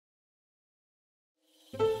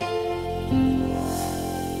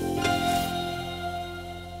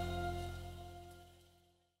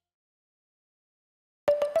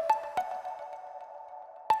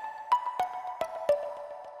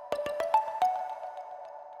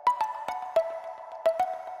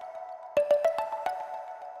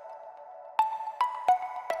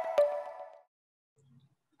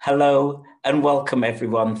Hello and welcome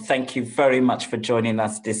everyone. Thank you very much for joining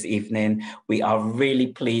us this evening. We are really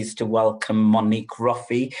pleased to welcome Monique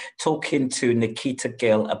Roffey talking to Nikita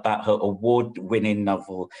Gill about her award-winning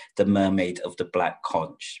novel, The Mermaid of the Black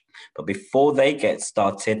Conch. But before they get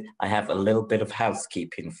started, I have a little bit of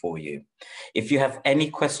housekeeping for you. If you have any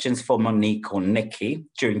questions for Monique or Nikki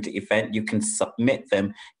during the event, you can submit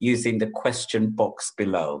them using the question box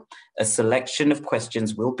below. A selection of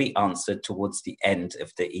questions will be answered towards the end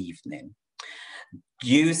of the evening.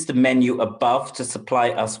 Use the menu above to supply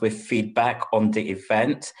us with feedback on the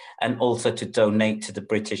event and also to donate to the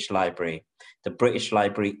British Library. The British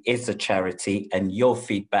Library is a charity and your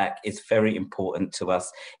feedback is very important to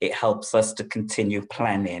us. It helps us to continue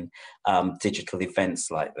planning digital events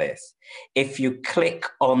like this. If you click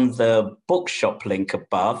on the bookshop link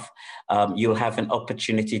above, you'll have an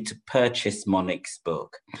opportunity to purchase Monique's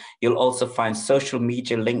book. You'll also find social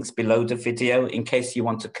media links below the video in case you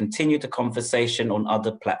want to continue the conversation on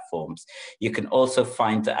other platforms. You can also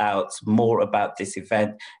find out more about this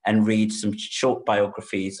event and read some short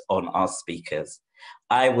biographies on our speakers.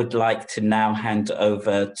 I would like to now hand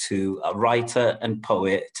over to a writer and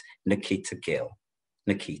poet, Nikita Gill.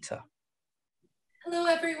 Nikita. Hello,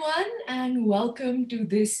 everyone, and welcome to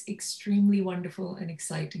this extremely wonderful and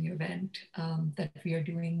exciting event that we are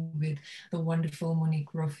doing with the wonderful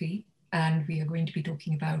Monique Roffey. And we are going to be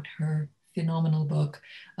talking about her phenomenal book,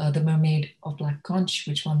 The Mermaid of Black Conch,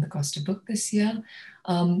 which won the Costa Book this year.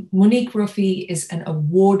 Monique Roffey is an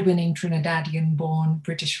award-winning Trinidadian-born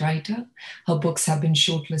British writer. Her books have been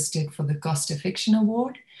shortlisted for the Costa Fiction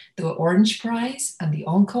Award, the Orange Prize, and the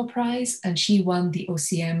Encore Prize, and she won the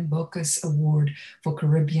OCM Bocas Award for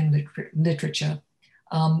Caribbean literature.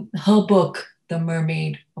 Her book, The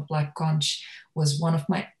Mermaid of Black Conch, was one of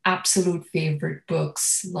my absolute favorite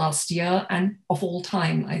books last year and of all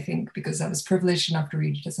time, I think, because I was privileged enough to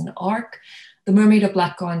read it as an ARC. The Mermaid of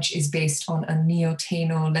Black Conch is based on a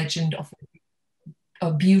Neo-Taino legend of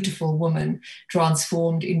a beautiful woman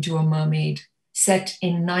transformed into a mermaid, set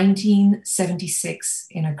in 1976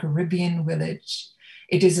 in a Caribbean village.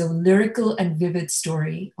 It is a lyrical and vivid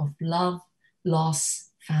story of love,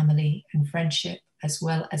 loss, family, and friendship, as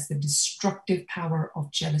well as the destructive power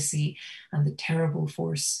of jealousy and the terrible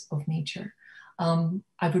force of nature.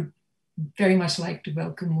 I would very much like to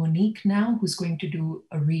welcome Monique now, who's going to do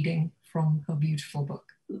a reading from her beautiful book.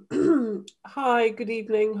 Hi, good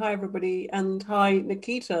evening. Hi, everybody. And hi,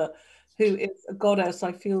 Nikita, who is a goddess.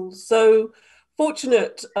 I feel so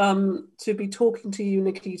fortunate to be talking to you,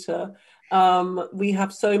 Nikita. We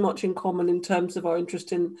have so much in common in terms of our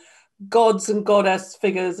interest in gods and goddess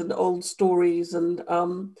figures and old stories, and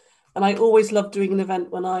I always love doing an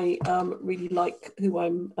event when I really like who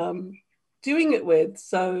I'm doing it with.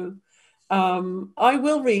 So I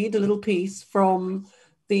will read a little piece from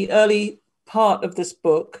the early part of this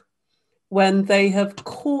book when they have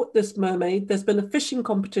caught this mermaid. There's been a fishing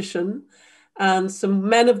competition and some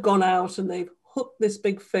men have gone out and they've hooked this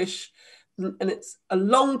big fish, and it's a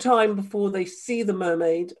long time before they see the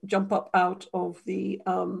mermaid jump up out of the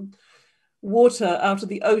water, out of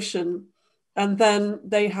the ocean, and then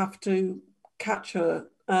they have to catch her.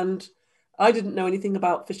 And I didn't know anything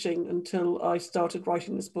about fishing until I started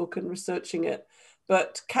writing this book and researching it,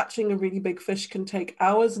 but catching a really big fish can take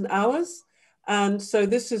hours and hours. And so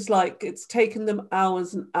this is like, it's taken them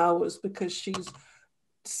hours and hours because she's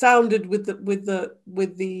sounded with the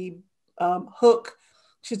hook.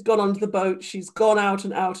 She's gone onto the boat. She's gone out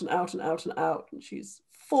and out and out and out and out, and she's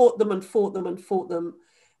fought them and fought them and fought them.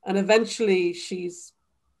 And eventually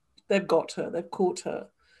they've got her, they've caught her.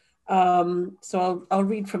 So I'll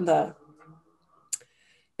read from there.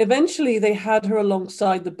 Eventually they had her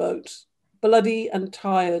alongside the boat, bloody and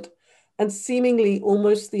tired, and seemingly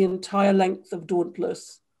almost the entire length of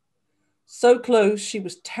Dauntless. So close, she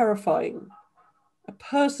was terrifying. A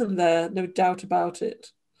person there, no doubt about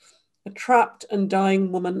it. A trapped and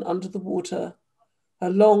dying woman under the water, her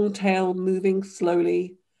long tail moving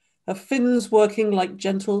slowly, her fins working like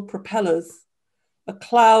gentle propellers, a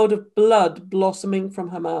cloud of blood blossoming from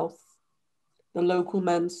her mouth. The local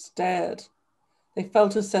men stared. They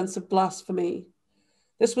felt a sense of blasphemy.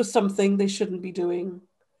 This was something they shouldn't be doing.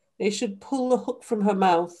 They should pull the hook from her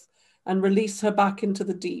mouth and release her back into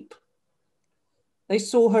the deep. They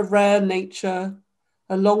saw her rare nature,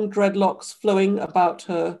 her long dreadlocks flowing about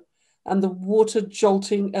her, and the water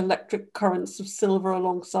jolting electric currents of silver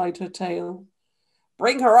alongside her tail.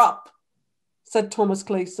 "Bring her up," said Thomas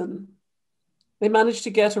Clayson. They managed to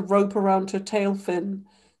get a rope around her tail fin,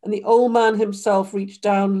 and the old man himself reached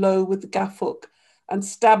down low with the gaff hook and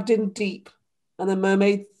stabbed in deep, and the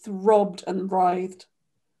mermaid throbbed and writhed.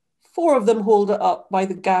 4 of them hauled her up by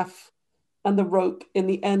the gaff and the rope in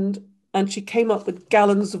the end, and she came up with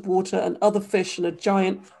gallons of water and other fish and a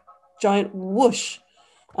giant whoosh,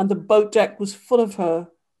 and the boat deck was full of her.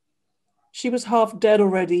 She was half dead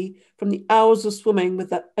already from the hours of swimming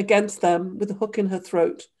against them with a hook in her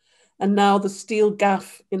throat, and now the steel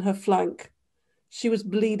gaff in her flank. She was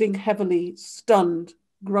bleeding heavily, stunned,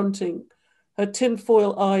 grunting, her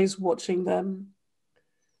tinfoil eyes watching them.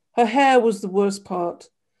 Her hair was the worst part,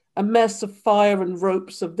 a mess of fire and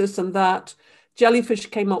ropes of this and that. Jellyfish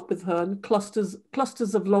came up with her and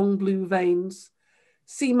clusters of long blue veins.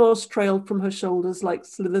 Sea moss trailed from her shoulders like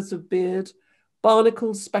slithers of beard.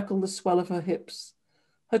 Barnacles speckled the swell of her hips.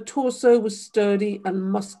 Her torso was sturdy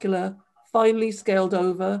and muscular, finely scaled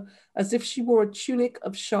over, as if she wore a tunic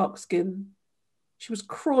of shark skin. She was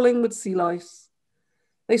crawling with sea lice.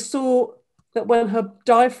 They saw that when her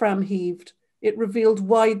diaphragm heaved, it revealed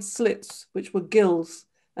wide slits, which were gills,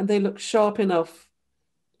 and they looked sharp enough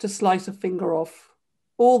to slice a finger off.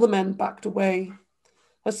 All the men backed away.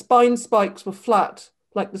 Her spine spikes were flat,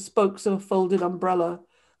 like the spokes of a folded umbrella,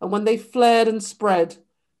 and when they flared and spread,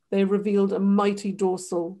 they revealed a mighty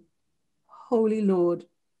dorsal. Holy Lord,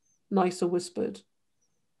 Nysa whispered.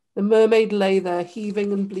 The mermaid lay there,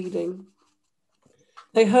 heaving and bleeding.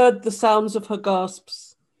 They heard the sounds of her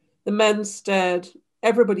gasps. The men stared.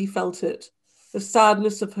 Everybody felt it, the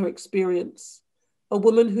sadness of her experience. A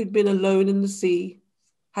woman who'd been alone in the sea.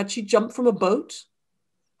 Had she jumped from a boat?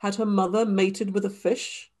 Had her mother mated with a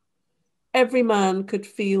fish? Every man could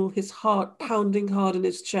feel his heart pounding hard in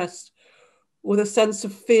his chest with a sense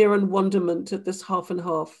of fear and wonderment at this half and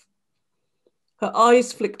half. Her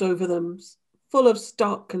eyes flicked over them, full of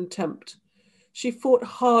stark contempt. She fought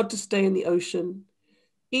hard to stay in the ocean.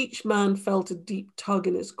 Each man felt a deep tug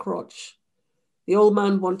in his crotch. The old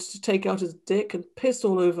man wanted to take out his dick and piss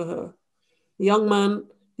all over her. The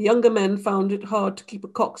younger men found it hard to keep a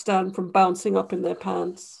cockstand from bouncing up in their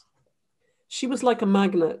pants. She was like a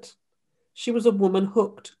magnet. She was a woman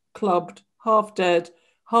hooked, clubbed, half dead,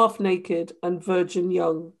 half naked, and virgin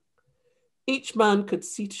young. Each man could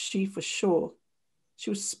see to she for sure. She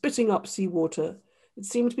was spitting up seawater. It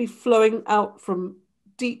seemed to be flowing out from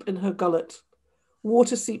deep in her gullet.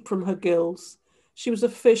 Water seeped from her gills. She was a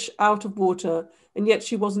fish out of water, and yet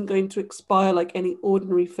she wasn't going to expire like any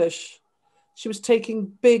ordinary fish. She was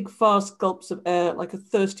taking big, fast gulps of air like a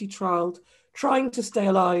thirsty child, trying to stay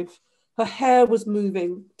alive. Her hair was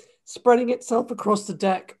moving, spreading itself across the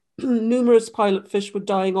deck. Numerous pilot fish were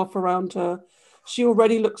dying off around her. She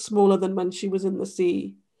already looked smaller than when she was in the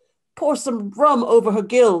sea. Pour some rum over her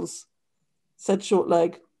gills, said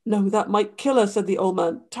Shortleg. No, that might kill her, said the old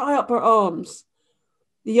man. Tie up her arms.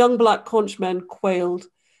 The young black conch men quailed.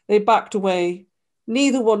 They backed away.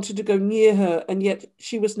 Neither wanted to go near her, and yet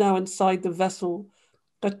she was now inside the vessel,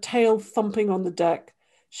 her tail thumping on the deck.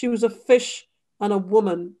 She was a fish and a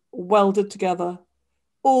woman welded together.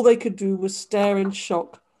 All they could do was stare in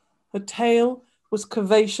shock. Her tail was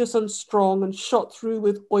curvaceous and strong and shot through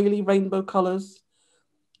with oily rainbow colours.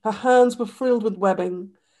 Her hands were frilled with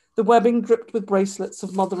webbing. The webbing dripped with bracelets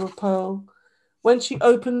of mother of pearl. When she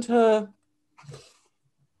opened her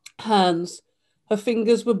hands, her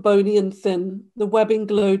fingers were bony and thin. The webbing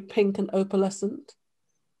glowed pink and opalescent.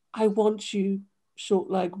 I want you,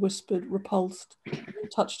 Shortleg whispered, repulsed,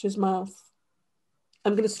 and touched his mouth.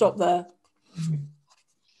 I'm going to stop there.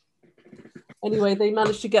 Anyway, they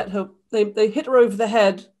managed to get her. They hit her over the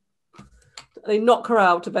head. They knock her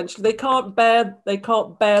out eventually. They can't bear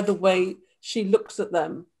the way she looks at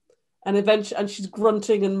them. And eventually, and she's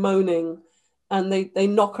grunting and moaning. And they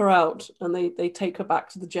knock her out and they take her back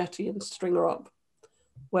to the jetty and string her up,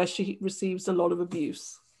 where she receives a lot of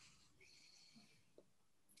abuse.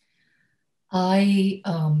 That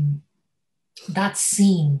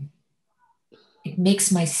scene, it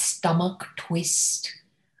makes my stomach twist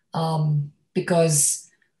because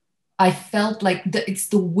I felt like it's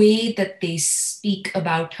the way that they speak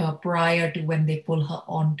about her prior to when they pull her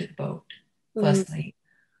onto the boat, firstly,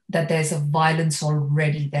 that there's a violence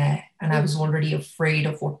already there. And I was already afraid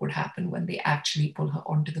of what would happen when they actually pull her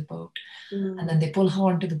onto the boat. And then they pull her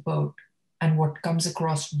onto the boat. And what comes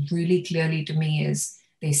across really clearly to me is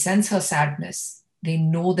they sense her sadness. They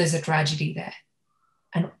know there's a tragedy there.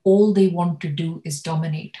 And all they want to do is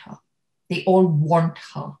dominate her. They all want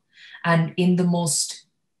her. And in the most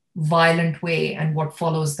violent way, and what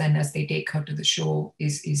follows then as they take her to the shore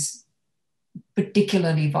is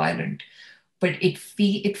particularly violent. But it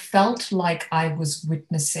felt like I was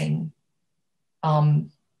witnessing, a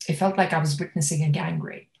gang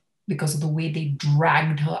rape because of the way they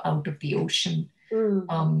dragged her out of the ocean.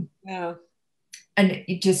 And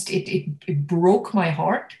it broke my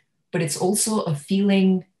heart but it's also a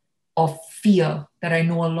feeling of fear that I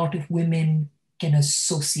know a lot of women can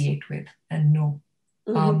associate with and know.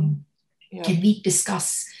 Yeah. Can we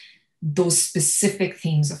discuss those specific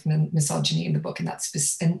themes of misogyny in the book, and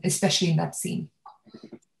and especially in that scene?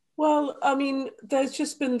 Well, I mean, there's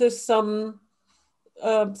just been this something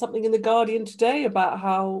in the Guardian today about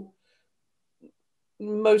how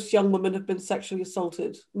most young women have been sexually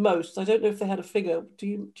assaulted. Most. I don't know if they had a figure. Do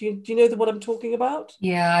you know what I'm talking about?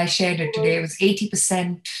 Yeah, I shared it today. It was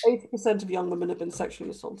 80%. 80% of young women have been sexually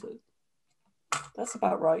assaulted. That's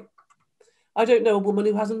about right. I don't know a woman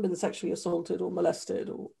who hasn't been sexually assaulted or molested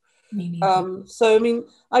or. So I mean,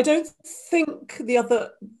 I don't think the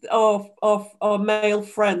other our male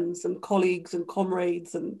friends and colleagues and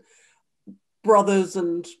comrades and brothers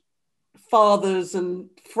and fathers and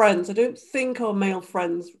friends, I don't think our male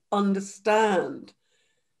friends understand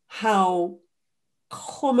how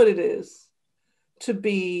common it is to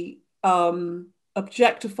be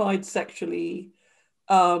objectified sexually,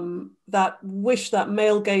 that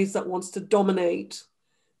male gaze that wants to dominate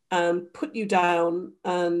and put you down,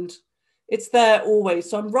 and it's there always.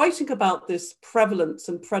 So I'm writing about this prevalence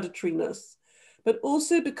and predatoriness, but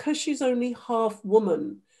also because she's only half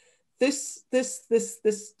woman, this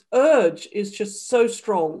urge is just so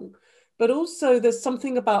strong. But also there's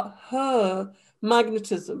something about her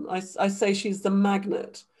magnetism. I say she's the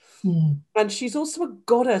magnet. And she's also a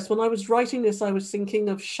goddess. When I was writing this, I was thinking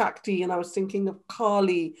of Shakti, and I was thinking of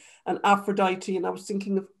Kali and Aphrodite, and I was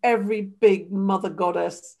thinking of every big mother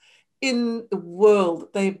goddess in the world.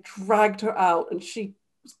 They've dragged her out, and she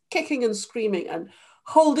was kicking and screaming and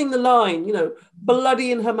holding the line,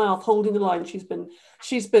 bloody in her mouth, holding the line. She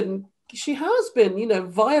has been,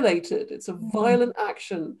 violated. It's a violent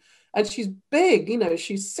action. And she's big,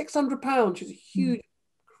 she's 600 pounds. She's a huge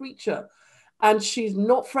creature. And she's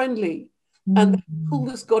not friendly. And they pull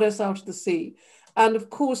this goddess out of the sea. And of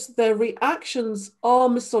course, their reactions are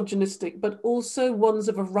misogynistic, but also ones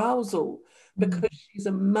of arousal, because she's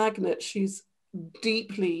a magnet. She's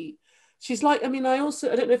like, I don't know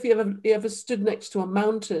if you ever stood next to a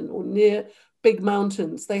mountain or near big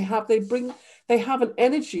mountains. They have an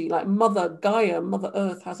energy, like Mother Gaia, Mother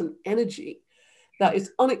Earth has an energy that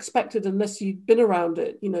is unexpected unless you've been around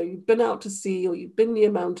it. You've been out to sea, or you've been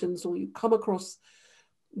near mountains, or you come across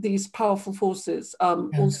these powerful forces.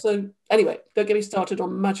 Also, anyway, don't get me started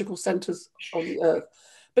on magical centers on the earth.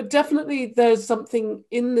 But definitely there's something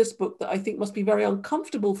in this book that I think must be very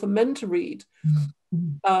uncomfortable for men to read.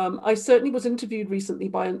 I certainly was interviewed recently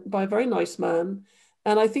by a very nice man,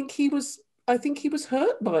 and I think he was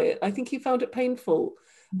hurt by it. I think he found it painful.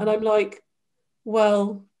 And I'm like,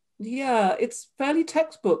 well, yeah, it's fairly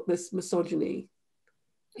textbook, this misogyny.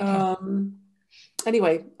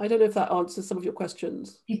 Anyway, I don't know if that answers some of your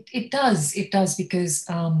questions. It does because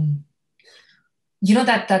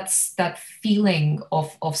that's that feeling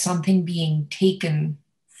of something being taken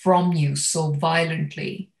from you so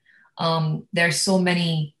violently. There's so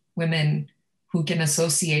many women who can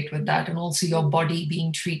associate with that, and also your body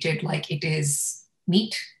being treated like it is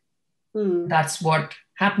meat. That's what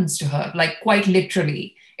happens to her, like quite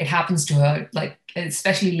literally it happens to her, like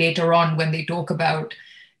especially later on when they talk about,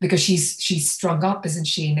 because she's strung up, isn't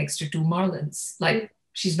she, next to two marlins, like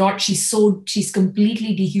she's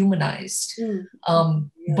completely dehumanized.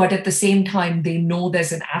 But at the same time they know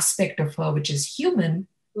there's an aspect of her which is human,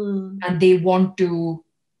 and they want to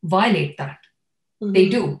violate that. They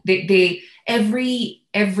do. They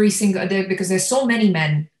every single day, because there's so many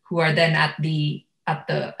men who are then at the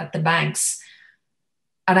banks,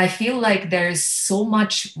 and I feel like there's so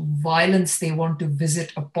much violence they want to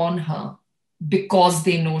visit upon her because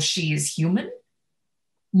they know she is human,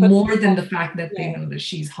 more than the fact that they know that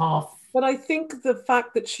she's half. But I think the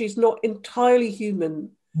fact that she's not entirely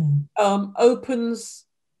human opens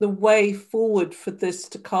the way forward for this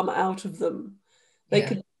to come out of them. They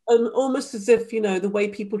could, almost as if, the way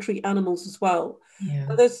people treat animals as well.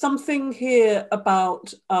 And there's something here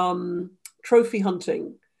about trophy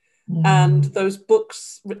hunting and those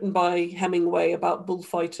books written by Hemingway about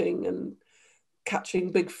bullfighting and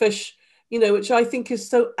catching big fish, which I think is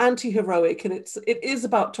so anti-heroic, and it is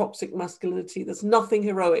about toxic masculinity. There's nothing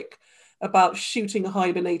heroic about shooting a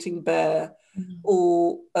hibernating bear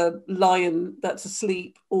or a lion that's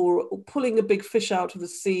asleep, or pulling a big fish out of the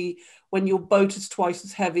sea when your boat is twice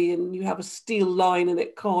as heavy and you have a steel line and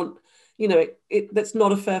it can't, that's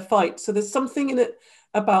not a fair fight. So there's something in it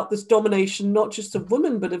about this domination, not just of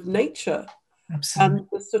women, but of nature. Absolutely. And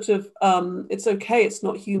the sort of, it's okay, it's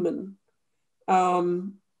not human.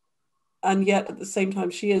 And yet at the same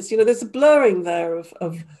time she is, there's a blurring there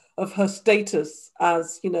of her status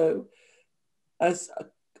as, as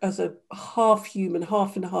as a half human,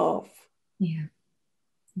 half and half. Yeah,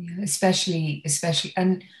 yeah, especially,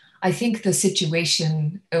 and I think the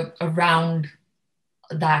situation around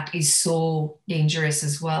that is so dangerous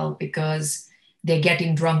as well, because they're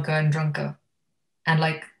getting drunker and drunker. And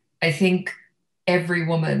like, I think every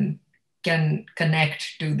woman can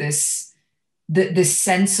connect to this, this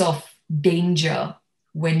sense of danger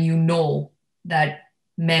when you know that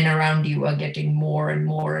men around you are getting more and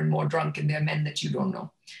more and more drunk, and they're men that you don't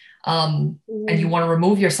know. And you want to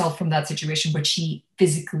remove yourself from that situation, but she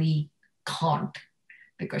physically can't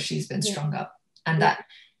because she's been strung up. And that,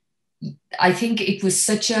 I think it was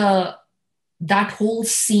such a, that whole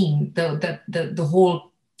scene, the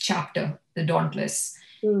whole chapter, The Dauntless,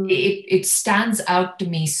 it stands out to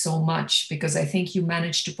me so much, because I think you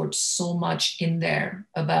managed to put so much in there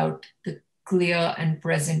about the clear and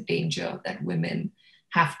present danger that women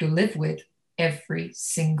have to live with every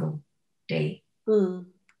single day.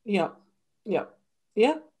 Yeah.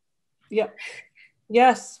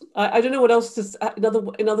 Yes. I don't know what else to,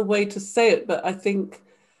 another way to say it, but I think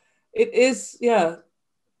it is,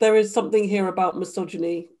 there is something here about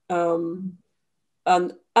misogyny. And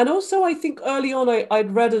also I think early on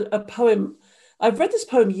I'd read a poem. I've read this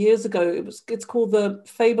poem years ago. It's called The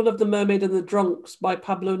Fable of the Mermaid and the Drunks by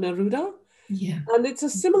Pablo Neruda. Yeah. And it's a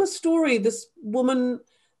similar story. This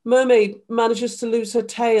mermaid manages to lose her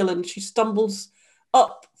tail, and she stumbles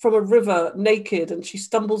up from a river naked, and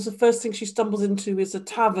the first thing she stumbles into is a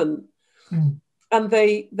tavern. And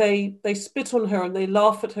they spit on her, and they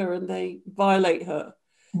laugh at her, and they violate her.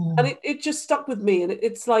 And it just stuck with me. And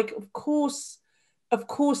it's like, of course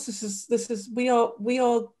this is we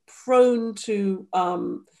are prone to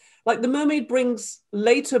like, the mermaid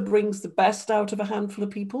later brings the best out of a handful of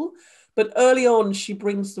people, but early on she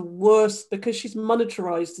brings the worst, because she's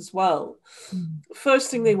monetarized as well. First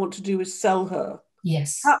thing they want to do is sell her.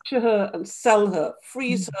 Yes. Capture her and sell her,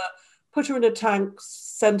 freeze her, put her in a tank,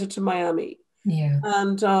 send her to Miami. Yeah.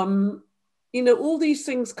 And all these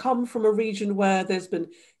things come from a region where there's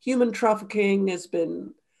been human trafficking, has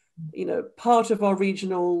been part of our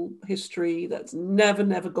regional history that's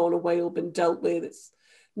never gone away or been dealt with. It's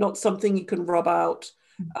not something you can rub out.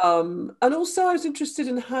 And also I was interested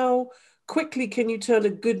in how quickly can you turn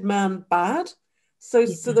a good man bad. So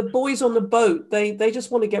the boys on the boat, they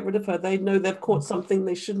just want to get rid of her. They know they've caught something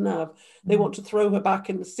they shouldn't have. They want to throw her back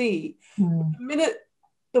in the sea. The minute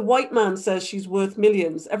the white man says she's worth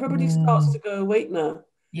millions, everybody starts to go, wait now.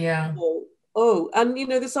 Yeah. And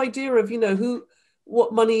this idea of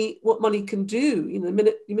what money can do. The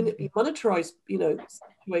minute you monetize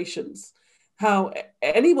situations, how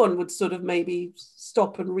anyone would sort of maybe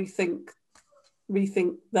stop and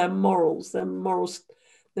rethink their morals, their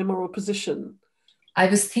moral position. I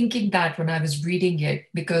was thinking that when I was reading it,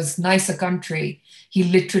 because Nicer Country, he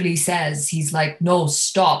literally says, he's like, no,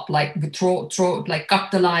 stop, like throw, like cut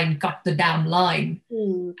the line, cut the damn line.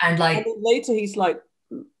 And like, and later he's like,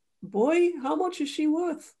 boy, how much is she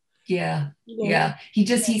worth? Yeah.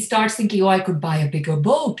 He starts thinking, oh, I could buy a bigger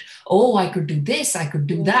boat. Oh, I could do this, I could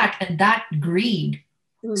do that. And that greed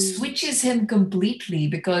switches him completely,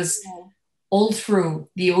 because all through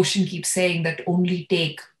the ocean keeps saying that only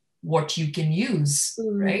take what you can use,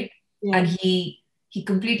 right? And he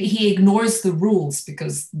completely ignores the rules,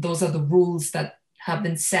 because those are the rules that have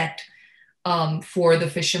been set for the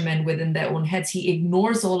fishermen within their own heads. He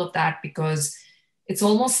ignores all of that, because it's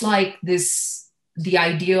almost like the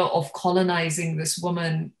idea of colonizing this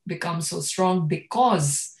woman becomes so strong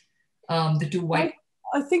because the two white...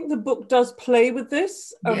 I think the book does play with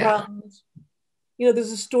this around,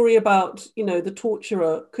 there's a story about, the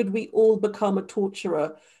torturer. Could we all become a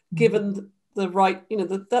torturer given the right,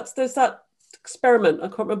 there's that experiment, I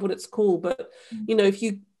can't remember what it's called, but, if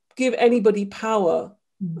you give anybody power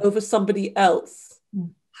over somebody else,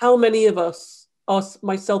 how many of us,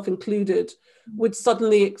 myself included, would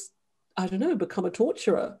suddenly become a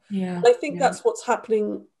torturer. And I think that's what's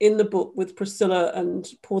happening in the book with Priscilla and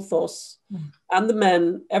Porthos and the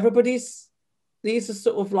men. These are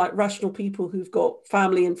sort of like rational people who've got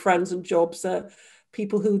family and friends and jobs. They're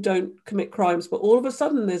people who don't commit crimes, but all of a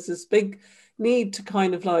sudden there's this big need to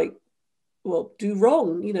kind of like, do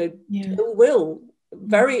wrong, ill will,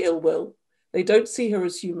 very ill will. They don't see her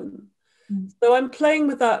as human. So I'm playing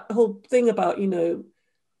with that whole thing about,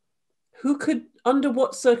 under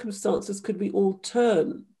what circumstances could we all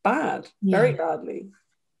turn bad, very badly?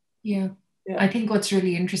 Yeah. I think what's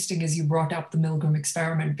really interesting is you brought up the Milgram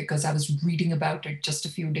experiment, because I was reading about it just a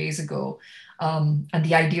few days ago. And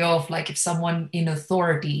the idea of like, if someone in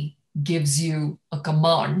authority gives you a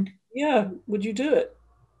command. Would you do it?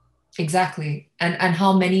 Exactly. And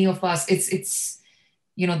how many of us, it's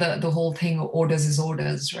you know, the whole thing, orders is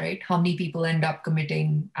orders, right? How many people end up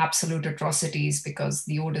committing absolute atrocities because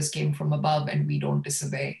the orders came from above and we don't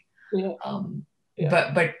disobey? Yeah.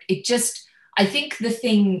 But it just, I think the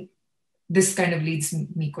thing, this kind of leads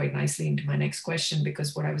me quite nicely into my next question,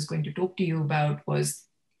 because what I was going to talk to you about was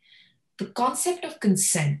the concept of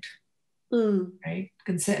consent, right?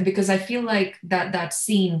 Consent, because I feel like that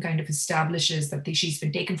scene kind of establishes that she's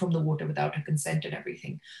been taken from the water without her consent and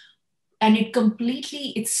everything. And it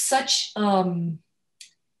completely, it's such a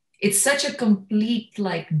complete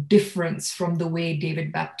like difference from the way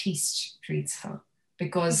David Baptiste treats her,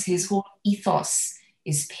 because his whole ethos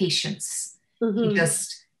is patience.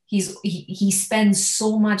 He spends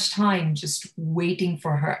so much time just waiting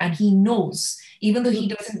for her, and he knows, even though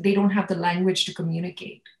they don't have the language to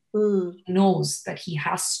communicate, he knows that he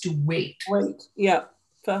has to wait. Yeah,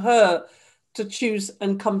 for her to choose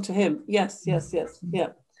and come to him. Yes. Yeah.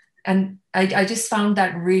 And I just found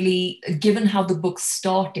that really, given how the book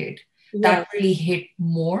started, that really hit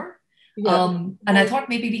more. And I thought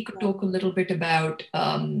maybe we could talk a little bit about,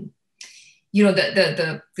 you know,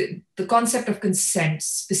 the concept of consent,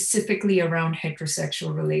 specifically around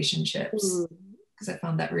heterosexual relationships, because I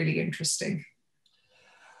found that really interesting.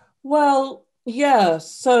 Well, yeah.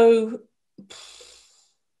 So,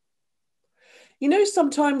 you know,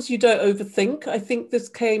 sometimes you don't overthink. I think this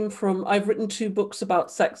came from, I've written 2 books about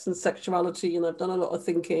sex and sexuality, and I've done a lot of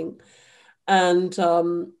thinking. And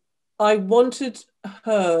I wanted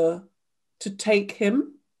her to take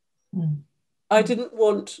him. I didn't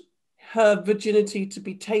want her virginity to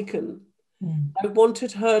be taken. I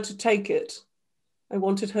wanted her to take it. I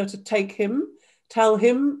wanted her to take him, tell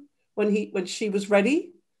him when she was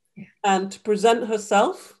ready, and to present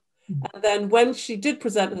herself. And then when she did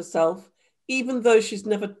present herself, even though she's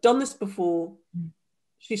never done this before,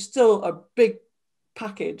 she's still a big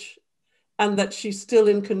package, and that she's still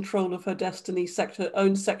in control of her destiny, her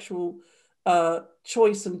own sexual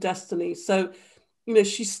choice and destiny. So, you know,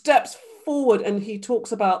 she steps forward, and he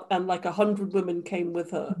talks about, and like 100 women came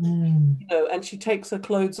with her, you know, and she takes her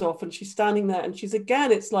clothes off and she's standing there, and she's,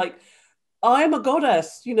 again, it's like, I am a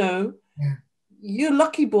goddess, you know, you're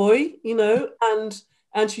lucky boy, you know,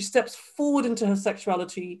 and she steps forward into her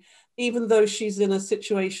sexuality, even though she's in a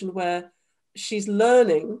situation where she's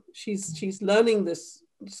learning this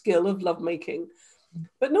skill of lovemaking.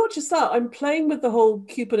 But not just that, I'm playing with the whole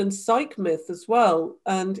Cupid and Psyche myth as well.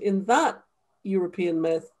 And in that European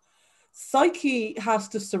myth, Psyche has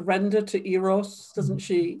to surrender to Eros, doesn't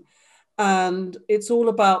she? And it's all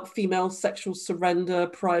about female sexual surrender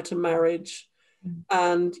prior to marriage.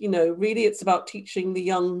 And, you know, really it's about teaching the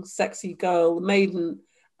young, sexy girl, the maiden,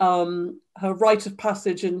 her rite of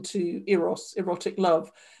passage into Eros, erotic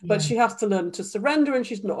love. But she has to learn to surrender, and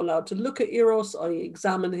she's not allowed to look at Eros, i.e.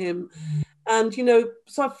 examine him. And, you know,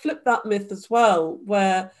 so I've flipped that myth as well,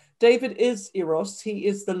 where David is Eros, he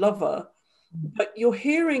is the lover, but you're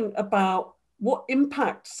hearing about what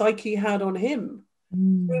impact Psyche had on him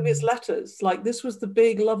through his letters. Like, this was the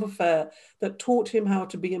big love affair that taught him how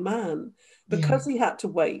to be a man, because he had to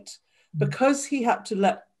wait, because he had to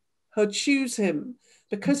let her choose him,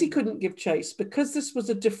 because he couldn't give chase, because this was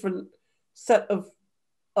a different set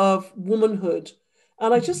of womanhood.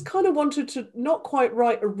 And I just kind of wanted to not quite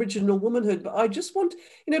write original womanhood, but I just want,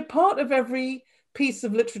 you know, part of every piece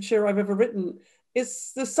of literature I've ever written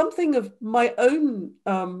is there's something of my own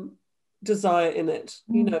desire in it.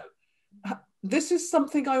 You know, this is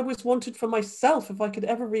something I always wanted for myself. If I could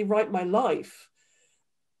ever rewrite my life,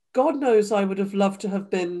 God knows I would have loved to have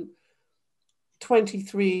been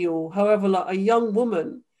 23 or however, like a young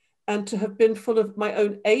woman, and to have been full of my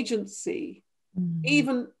own agency,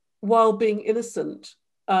 even while being innocent,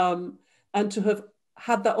 and to have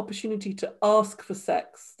had that opportunity to ask for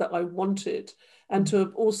sex that I wanted, and to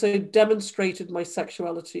have also demonstrated my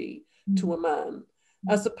sexuality to a man,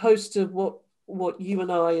 as opposed to what you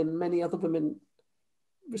and I and many other women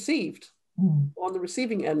received on the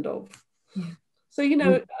receiving end of. So, you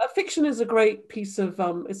know, fiction is a great piece of,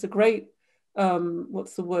 it's a great,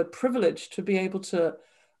 what's the word, privilege to be able to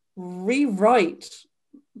rewrite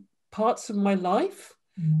parts of my life,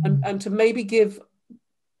 and to maybe give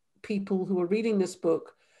people who are reading this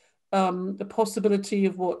book the possibility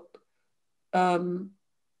of what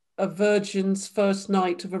a virgin's first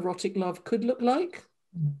night of erotic love could look like.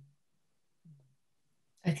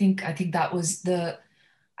 I think that was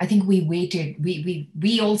I think we waited,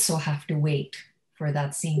 we also have to wait for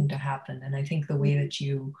that scene to happen. And I think the way that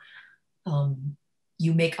you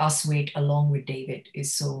make us wait along with David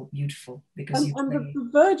is so beautiful, because the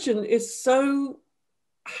virgin is so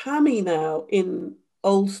hammy now in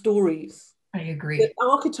old stories. I agree. The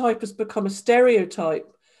archetype has become a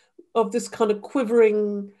stereotype of this kind of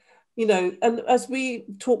quivering, you know, and as we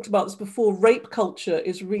talked about this before, rape culture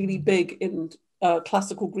is really big in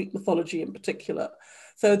classical Greek mythology in particular.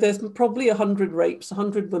 So there's probably 100 rapes,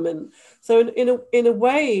 100 women. So in a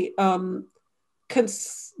way,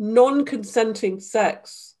 non-consenting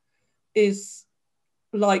sex is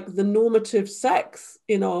like the normative sex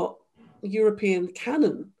in our European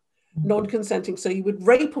canon. Non-consenting, so you would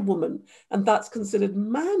rape a woman, and that's considered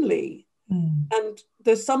manly. And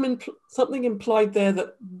there's something implied there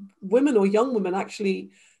that women or young women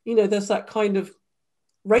actually, you know, there's that kind of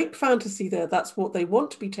rape fantasy there. That's what they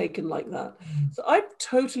want to be taken like that. So I've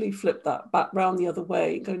totally flipped that back round the other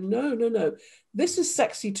way and go, no, this is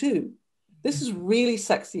sexy too. This is really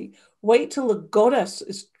sexy. Wait till the goddess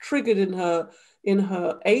is triggered in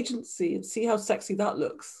her agency and see how sexy that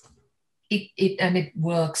looks. It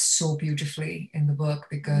works so beautifully in the book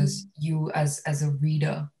because you as a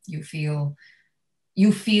reader, you feel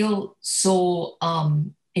so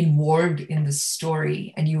involved in the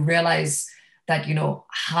story, and you realize that, you know,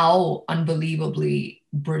 how unbelievably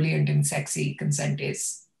brilliant and sexy consent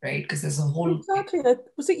is, right? Because there's a whole... Exactly.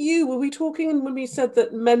 Was it you? Were we talking when we said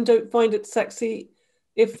that men don't find it sexy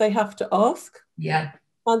if they have to ask? Yeah.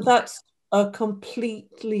 And that's a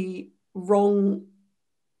completely wrong...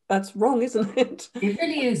 That's wrong, isn't it? It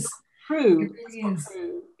really is. True. It really is.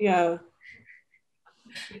 True. Yeah.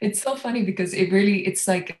 It's so funny because it's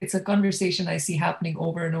a conversation I see happening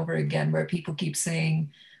over and over again where people keep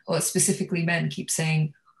saying, or specifically men keep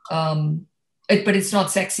saying, but it's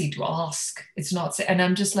not sexy to ask. It's not, and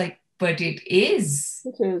I'm just like, but it is.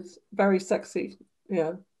 It is very sexy.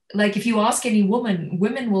 Yeah. Like if you ask any woman,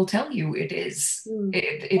 women will tell you it is.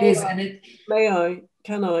 It is. And it... May I?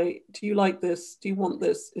 Can I? Do you like this? Do you want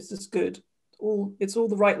this? Is this good? It's all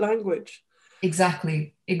the right language.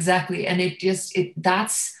 Exactly. And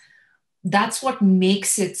that's what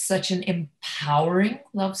makes it such an empowering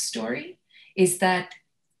love story, is that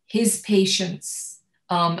his patience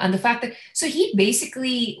and the fact that, so he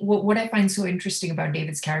basically, what I find so interesting about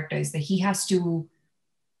David's character is that he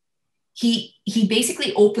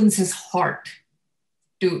basically opens his heart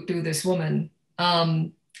to this woman.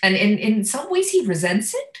 And in some ways he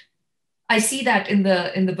resents it. I see that in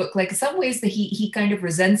the book, like in some ways that he kind of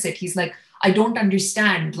resents it. He's like, I don't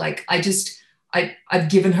understand. Like, I've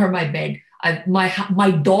given her my bed.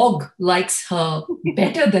 My dog likes her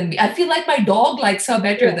better than me. I feel like my dog likes her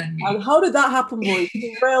better than me. And how did that happen, boys?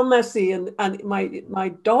 It's real messy. And my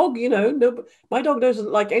dog, you know, my dog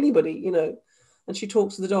doesn't like anybody, you know, and she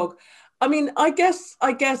talks to the dog. I mean, I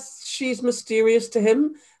guess she's mysterious to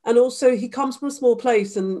him. And also he comes from a small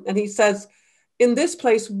place and he says, in this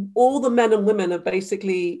place, all the men and women have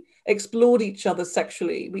basically explored each other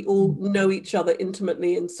sexually. We all know each other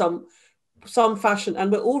intimately in some fashion,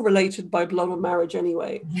 and we're all related by blood or marriage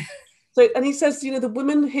anyway. So, and he says, you know, the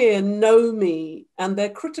women here know me and they're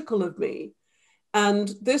critical of me.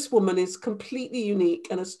 And this woman is completely unique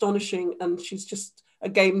and astonishing, and she's just a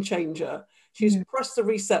game changer. She's pressed the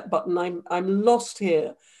reset button. I'm lost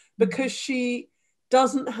here because she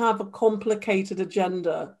doesn't have a complicated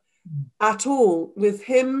agenda at all with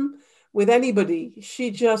him, with anybody.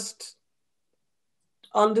 She just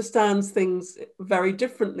understands things very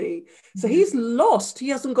differently. So he's lost. He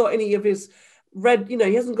hasn't got any of his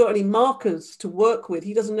he hasn't got any markers to work with.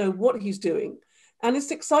 He doesn't know what he's doing. And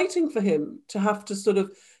it's exciting for him to have to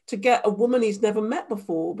to get a woman he's never met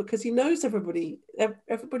before, because he knows everybody.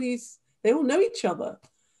 They all know each other.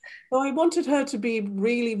 So I wanted her to be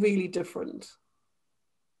really, really different.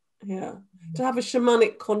 Yeah. To have a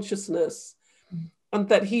shamanic consciousness, and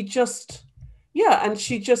that he just, and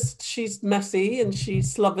she's messy and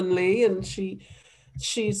she's slovenly, and she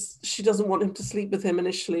doesn't want him to sleep with him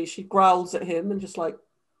initially. She growls at him and just like,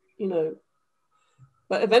 you know,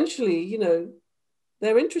 but eventually, you know,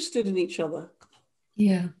 they're interested in each other.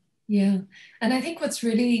 Yeah. And I think what's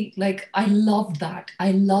really, like, I love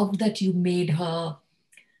that you made her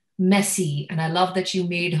messy, and I love that you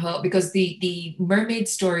made her, because the mermaid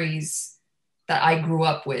stories that I grew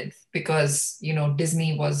up with, because, you know,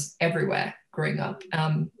 Disney was everywhere growing up,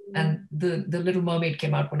 and the Little Mermaid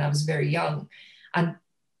came out when I was very young, and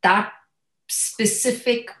that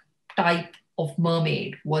specific type of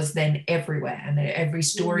mermaid was then everywhere, and every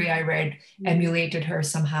story I read emulated her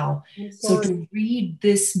somehow. So to read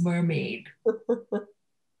this mermaid,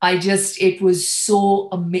 it was so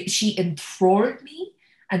amazing. She enthralled me,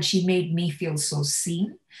 and she made me feel so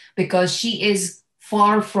seen, because she is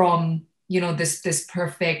far from, you know, this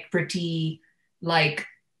perfect, pretty, like,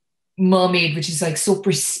 mermaid, which is like so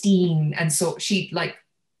pristine. And so she, like,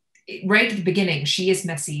 right at the beginning, she is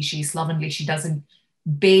messy, she's slovenly, she doesn't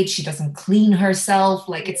bathe, she doesn't clean herself.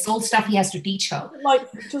 Like, it's all stuff he has to teach her. Like,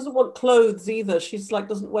 she doesn't want clothes either. She's like,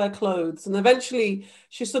 doesn't wear clothes. And eventually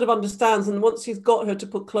she sort of understands. And once he's got her to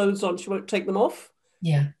put clothes on, she won't take them off.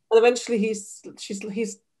 Yeah. And eventually he's,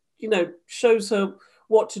 you know, shows her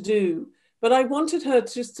what to do. But I wanted her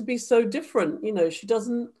just to be so different. You know, she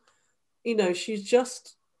doesn't, you know, she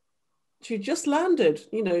just landed.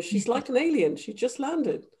 You know, she's like an alien. She just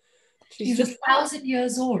landed. She's just 1,000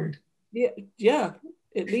 years old. Yeah,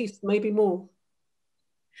 at least, maybe more.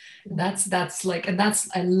 That's like, and that's,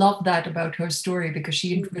 I love that about her story, because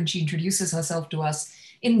when she introduces herself to us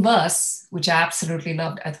in verse, which I absolutely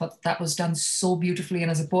loved, I thought that was done so beautifully.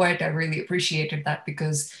 And as a poet, I really appreciated that,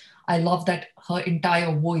 because I love that her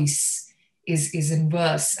entire voice is in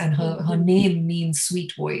verse, and her name means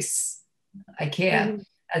sweet voice. I care.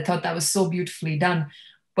 I thought that was so beautifully done.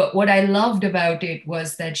 But what I loved about it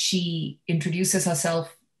was that she introduces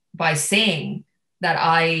herself by saying that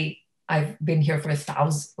I've been here for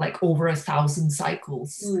over 1,000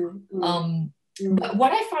 cycles. But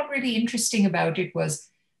what I found really interesting about it was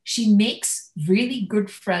she makes really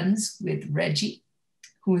good friends with Reggie,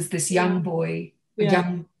 who is this young boy,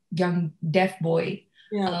 young deaf boy.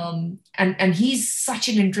 And he's such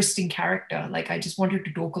an interesting character. Like, I just wanted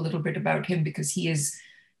to talk a little bit about him, because he's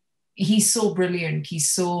so brilliant.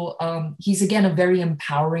 He's again a very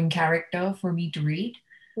empowering character for me to read.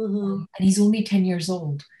 And he's only 10 years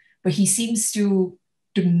old, but he seems to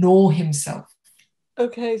know himself.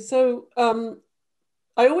 Okay, so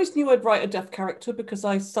I always knew I'd write a deaf character because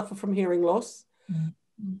I suffer from hearing loss.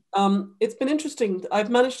 It's been interesting. I've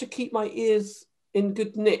managed to keep my ears in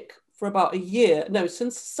good nick for about a year. No,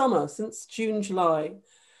 since summer, since June, July.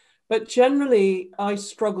 But generally, I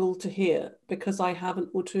struggle to hear because I have an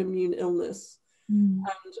autoimmune illness. And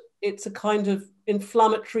it's a kind of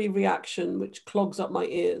inflammatory reaction which clogs up my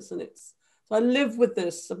ears. So I live with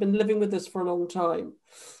this. I've been living with this for a long time.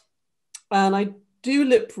 And I do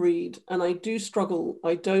lip read, and I do struggle.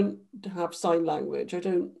 I don't have sign language. I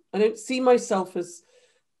don't see myself as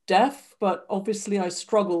deaf, but obviously I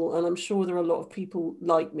struggle, and I'm sure there are a lot of people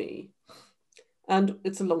like me. And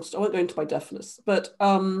it's a long story. I won't go into my deafness, but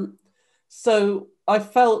so I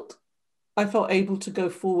felt able to go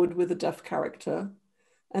forward with a deaf character.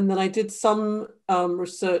 And then I did some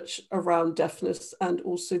research around deafness and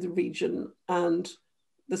also the region and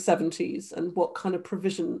the 70s and what kind of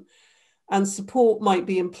provision and support might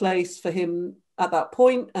be in place for him at that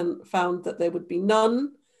point, and found that there would be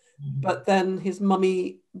none. But then his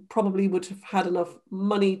mummy probably would have had enough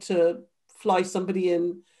money to fly somebody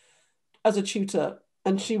in as a tutor,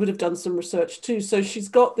 and she would have done some research too. So she's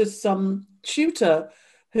got this tutor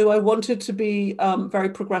who I wanted to be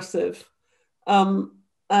very progressive,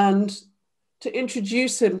 and to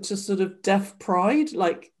introduce him to sort of deaf pride,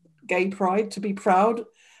 like gay pride, to be proud,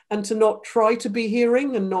 and to not try to be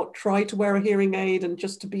hearing and not try to wear a hearing aid, and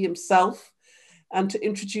just to be himself, and to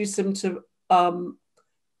introduce him to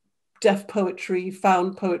deaf poetry,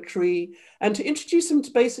 found poetry, and to introduce him to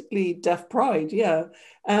basically deaf pride,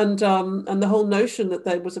 and the whole notion that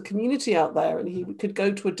there was a community out there, and he could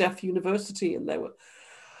go to a deaf university, and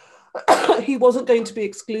he wasn't going to be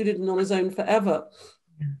excluded and on his own forever.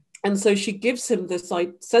 And so she gives him this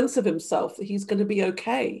sense of himself that he's going to be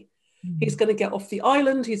okay. He's going to get off the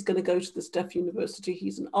island. He's going to go to this deaf university.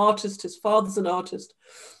 He's an artist. His father's an artist.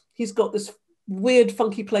 He's got this weird,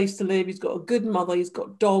 funky place to live. He's got a good mother. He's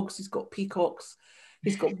got dogs. He's got peacocks.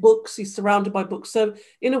 He's got books. He's surrounded by books. So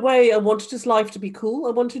in a way, I wanted his life to be cool.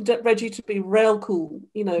 I wanted Reggie to be real cool.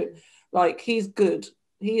 You know, like, he's good.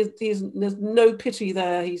 There's no pity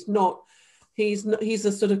there. He's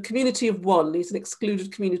a sort of community of one. He's an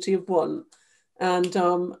excluded community of one. And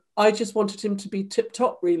I just wanted him to be tip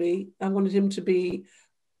top, really. I wanted him to be,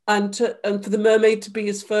 and for the mermaid to be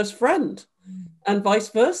his first friend, and vice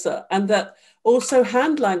versa. And that also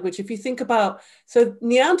hand language, if you think about, so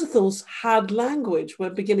Neanderthals had language. We're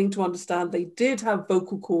beginning to understand they did have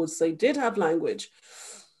vocal cords, they did have language.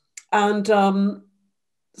 And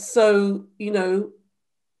so, you know,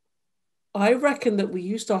 I reckon that we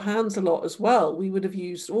used our hands a lot as well. We would have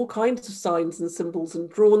used all kinds of signs and symbols and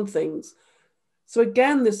drawn things. So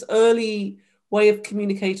again, this early way of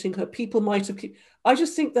communicating, her people might have, I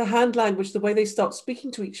just think the hand language, the way they start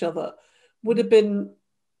speaking to each other, would have been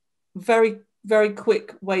very, very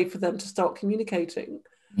quick way for them to start communicating.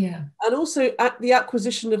 Yeah. And also the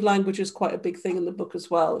acquisition of language is quite a big thing in the book as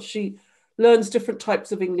well. She learns different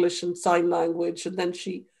types of English and sign language, and then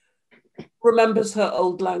she remembers her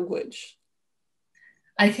old language.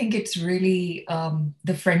 I think it's really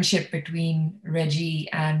the friendship between Reggie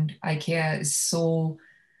and Ikea is so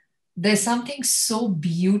there's something so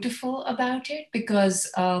beautiful about it,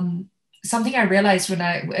 because something I realized when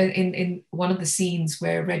in one of the scenes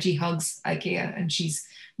where Reggie hugs Ikea, and she's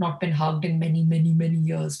not been hugged in many, many, many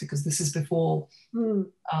years, because this is before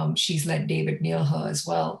she's let David near her as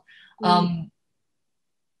well.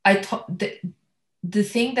 I thought that the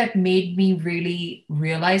thing that made me really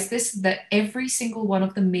realize this, that every single one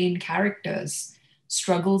of the main characters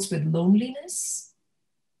struggles with loneliness.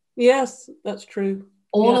 Yes, that's true.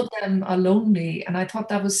 All of them are lonely. And I thought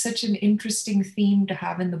that was such an interesting theme to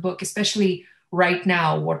have in the book, especially right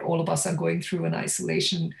now, what all of us are going through in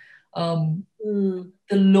isolation. The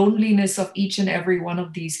loneliness of each and every one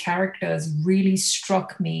of these characters really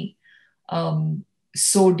struck me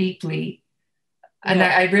so deeply. And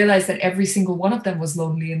I realized that every single one of them was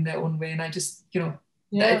lonely in their own way. And I just,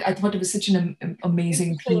 I thought it was such an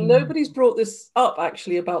amazing theme. Nobody's brought this up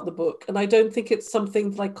actually about the book. And I don't think it's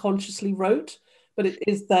something that I consciously wrote, but it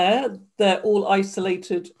is there. They're all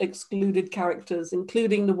isolated, excluded characters,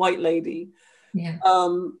 including the white lady. Yeah.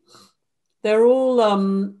 They're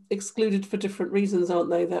all excluded for different reasons,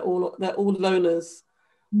 aren't they? They're all loners.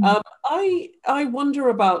 I wonder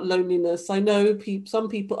about loneliness. I know some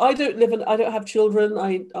people. I don't have children.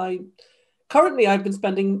 Currently I've been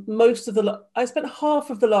spending I spent half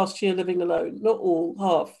of the last year living alone, not all,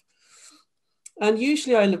 half. And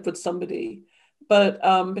usually I live with somebody, but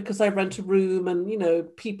because I rent a room and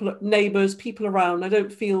neighbors, people around, I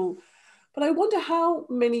don't feel. But I wonder how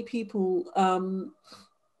many people, no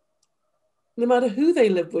matter who they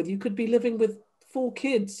live with, you could be living with 4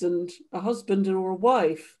 kids and a husband or a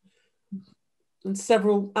wife and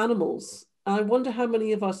several animals. I wonder how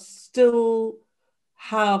many of us still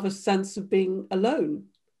have a sense of being alone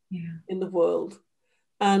in the world.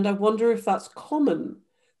 And I wonder if that's common.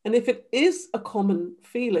 And if it is a common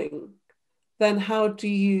feeling, then how do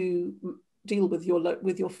you deal with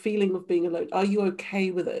your feeling of being alone? Are you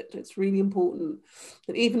okay with it? It's really important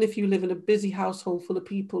that even if you live in a busy household full of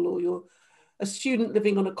people, or you're a student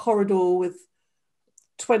living on a corridor with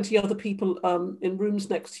 20 other people in rooms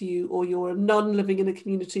next to you, or you're a nun living in a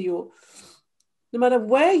community, or no matter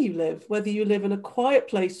where you live, whether you live in a quiet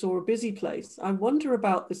place or a busy place, I wonder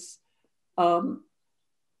about this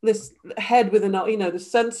this head within our, the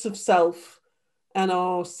sense of self and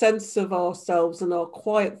our sense of ourselves and our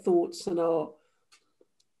quiet thoughts and our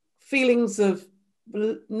feelings of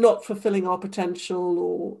not fulfilling our potential,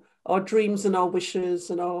 or our dreams and our wishes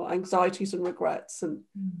and our anxieties and regrets. And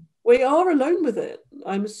we are alone with it.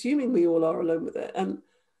 I'm assuming we all are alone with it. And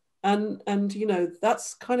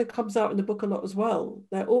that's kind of comes out in the book a lot as well.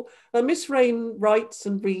 They're all, Miss Rain writes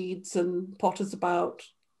and reads and potters about.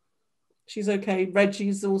 She's okay.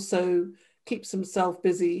 Reggie's also keeps himself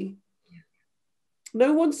busy.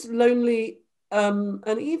 No one's lonely.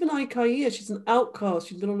 And even Ikea, she's an outcast.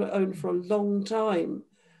 She's been on her own for a long time.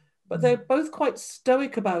 But they're both quite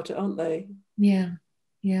stoic about it, aren't they? Yeah.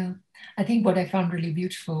 I think what I found really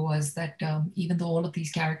beautiful was that even though all of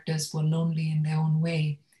these characters were lonely in their own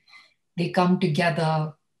way, they come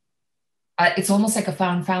together. It's almost like a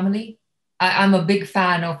found family. I'm a big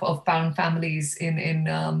fan of found families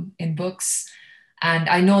in books. And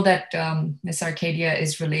I know that Miss Arcadia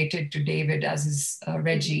is related to David, as is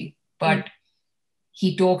Reggie, but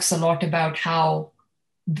he talks a lot about how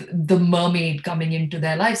the mermaid coming into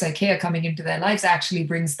their lives, Ikea coming into their lives, actually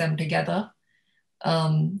brings them together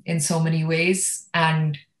in so many ways.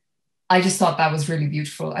 And I just thought that was really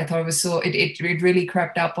beautiful. I thought it was it really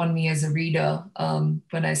crept up on me as a reader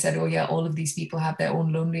when I said, oh yeah, all of these people have their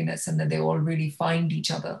own loneliness, and that they all really find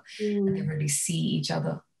each other and they really see each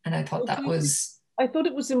other. And I thought I thought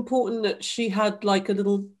it was important that she had like a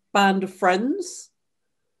little band of friends.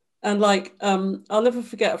 And like, I'll never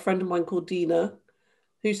forget a friend of mine called Dina,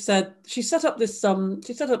 who said she set up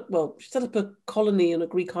a colony in a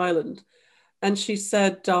Greek island. And she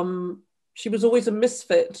said she was always a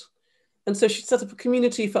misfit. And so she set up a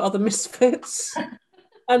community for other misfits.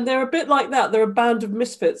 And they're a bit like that. They're a band of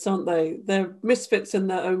misfits, aren't they? They're misfits in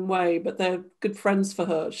their own way, but they're good friends for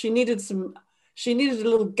her. She needed a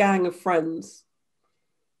little gang of friends.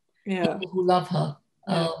 Yeah. People who love her,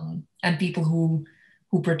 and people who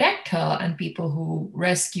protect her, and people who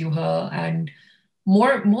rescue her. And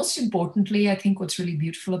most importantly, I think what's really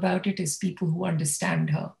beautiful about it is people who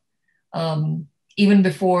understand her. Even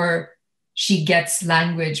before she gets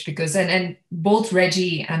language, because and both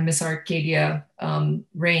Reggie and Miss Arcadia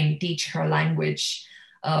Rain teach her language.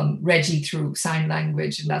 Reggie through sign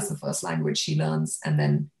language, and that's the first language she learns. And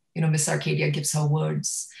then Miss Arcadia gives her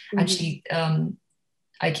words, and she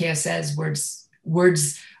Ikea says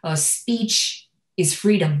words speech is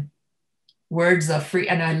freedom. words are free.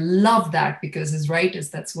 And I love that, because as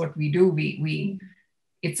writers, that's what we do.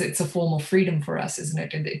 It's a form of freedom for us, isn't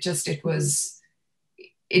it? And it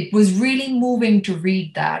was really moving to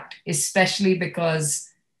read that, especially because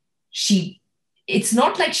it's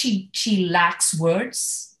not like she lacks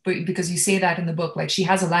words, but because you say that in the book, like she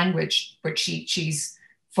has a language, but she's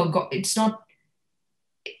forgot.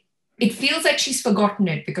 It feels like she's forgotten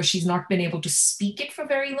it because she's not been able to speak it for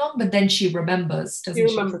very long, but then she remembers, doesn't she?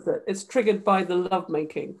 She remembers it. It's triggered by the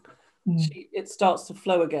lovemaking. It starts to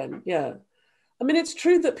flow again. Yeah. I mean, it's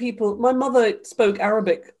true that my mother spoke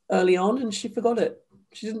Arabic early on and she forgot it.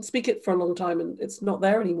 She didn't speak it for a long time and it's not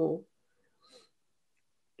there anymore.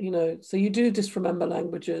 So you do disremember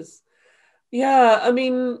languages. Yeah, I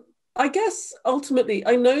mean, I guess ultimately,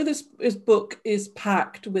 I know this book is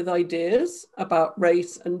packed with ideas about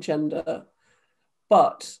race and gender,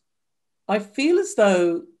 but I feel as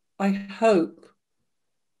though, I hope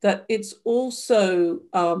that it's also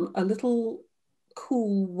a little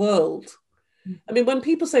cool world. I mean, when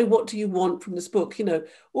people say, what do you want from this book?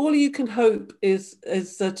 All you can hope is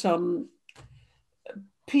that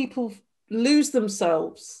people lose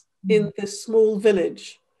themselves in this small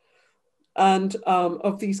village and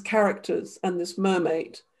of these characters and this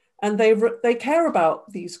mermaid, and they care about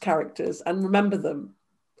these characters and remember them.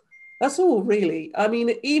 That's all, really. I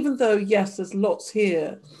mean, even though, yes, there's lots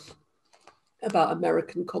here about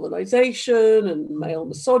American colonization and male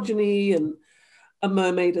misogyny and a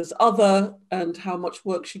mermaid as other, and how much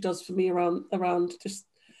work she does for me around just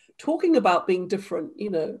talking about being different,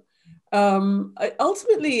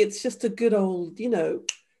 ultimately, it's just a good old,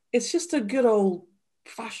 it's just a good old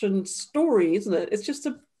fashioned story, isn't it? It's just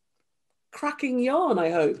a cracking yarn, I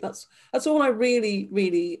hope. That's all I really,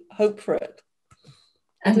 really hope for it.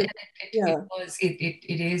 And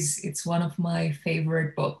it's one of my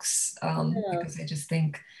favorite books, because I just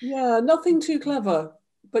think... Yeah, nothing too clever,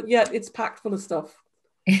 but yet it's packed full of stuff.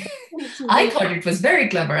 I thought it was very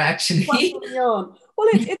clever, actually. Well,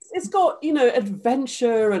 it's got,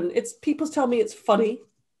 adventure, and people tell me it's funny.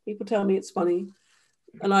 People tell me it's funny.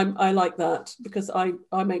 And I like that, because I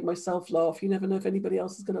make myself laugh. You never know if anybody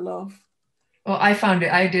else is going to laugh. Well, I found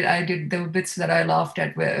it. I did the bits that I laughed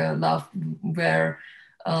at where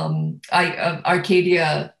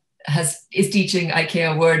Arcadia is teaching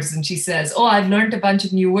IKEA words, and she says, "Oh, I've learned a bunch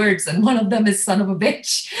of new words, and one of them is son of a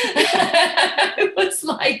bitch." It was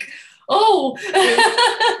like, oh.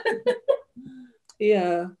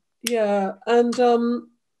 Yeah, and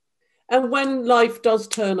when life does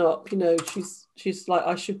turn up, she's like,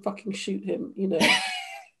 I should fucking shoot him,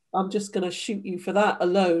 I'm just gonna shoot you for that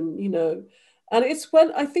alone, And it's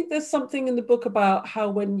when I think there's something in the book about how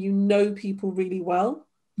when you know people really well,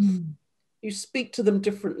 you speak to them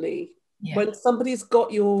differently. Yeah. When somebody's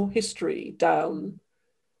got your history down,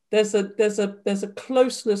 there's a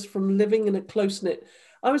closeness from living in a close-knit.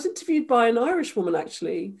 I was interviewed by an Irish woman,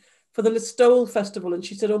 actually, for the Listowel Festival, and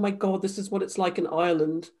she said, oh my God, this is what it's like in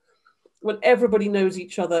Ireland, when everybody knows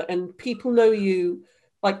each other and people know you,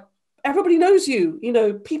 like everybody knows you,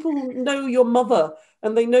 people know your mother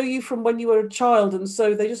and they know you from when you were a child, and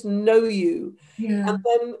so they just know you. Yeah. And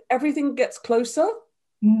then everything gets closer.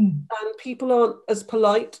 And people aren't as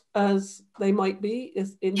polite as they might be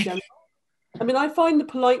in general. I mean, I find the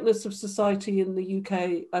politeness of society in the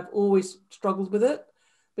UK, I've always struggled with it,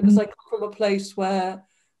 because I come from a place where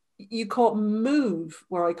you can't move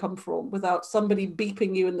where I come from without somebody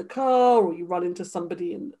beeping you in the car, or you run into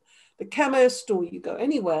somebody in the chemist, or you go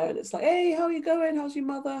anywhere and it's like, hey, how are you going? How's your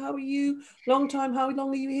mother? How are you? Long time. How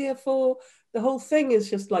long are you here for? The whole thing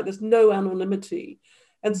is just like, there's no anonymity.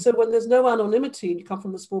 And so when there's no anonymity and you come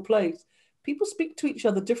from a small place, people speak to each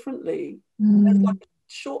other differently. There's like a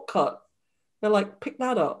shortcut. They're like, pick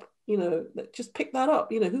that up, just pick that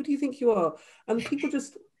up. Who do you think you are? And people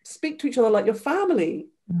just speak to each other like your family.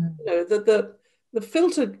 The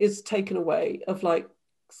filter is taken away of like,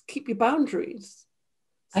 keep your boundaries.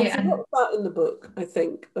 So there's a lot of that in the book, I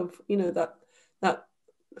think, of, that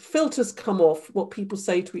filters come off what people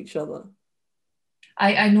say to each other.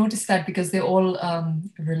 I noticed that because they're all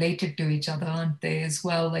related to each other, aren't they, as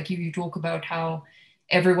well? Like you talk about how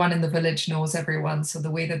everyone in the village knows everyone, so the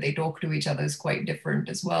way that they talk to each other is quite different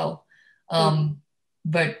as well.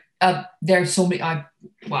 But there's so many,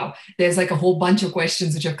 wow, there's like a whole bunch of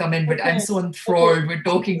questions which have come in, but I'm so enthralled with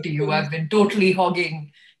talking to you. I've been totally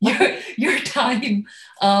hogging your time.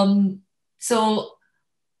 So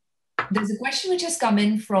there's a question which has come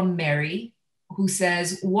in from Mary, who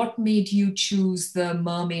says, what made you choose the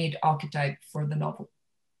mermaid archetype for the novel?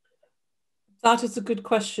 That is a good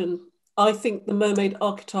question. I think the mermaid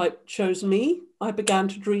archetype chose me. I began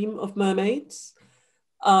to dream of mermaids.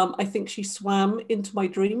 I think she swam into my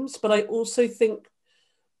dreams, but I also think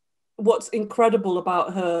what's incredible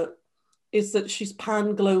about her is that she's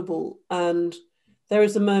pan-global, and there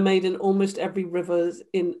is a mermaid in almost every river,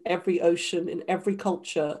 in every ocean, in every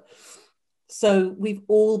culture. So we've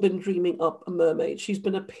all been dreaming up a mermaid. She's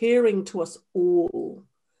been appearing to us all.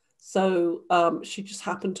 So she just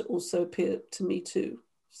happened to also appear to me too.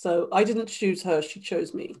 So I didn't choose her, she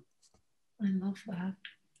chose me. I love that.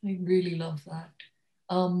 I really love that.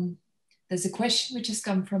 There's a question which has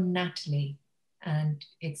come from Natalie, and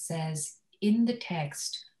it says, in the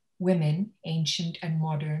text, women, ancient and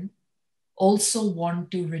modern, also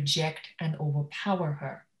want to reject and overpower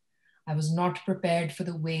her. I was not prepared for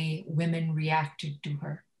the way women reacted to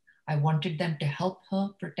her. I wanted them to help her,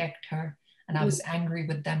 protect her, and I was angry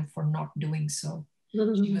with them for not doing so.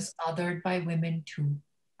 She was othered by women too.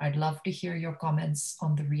 I'd love to hear your comments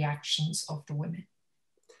on the reactions of the women.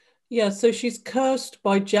 Yeah, so she's cursed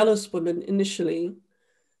by jealous women initially.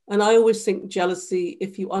 And I always think jealousy,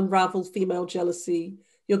 if you unravel female jealousy,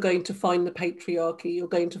 you're going to find the patriarchy, you're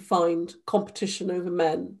going to find competition over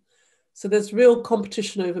men. So there's real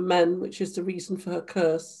competition over men, which is the reason for her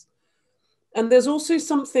curse. And there's also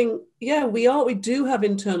something, yeah, we do have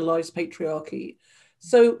internalized patriarchy.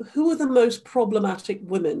 So who are the most problematic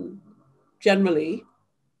women generally?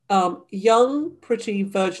 Young, pretty,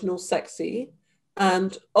 virginal, sexy,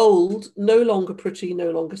 and old, no longer pretty,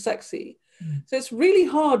 no longer sexy. So it's really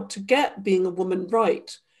hard to get being a woman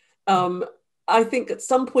right. I think at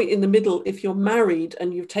some point in the middle, if you're married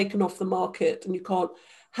and you've taken off the market and you can't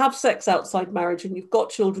have sex outside marriage and you've got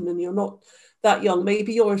children and you're not that young,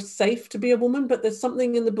 maybe you're safe to be a woman, but there's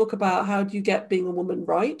something in the book about how do you get being a woman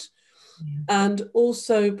right. And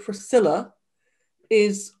also Priscilla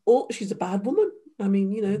she's a bad woman. I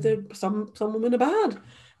mean, you know, some women are bad.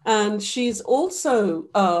 And she's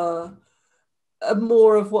also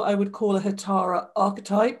more of what I would call a Hetara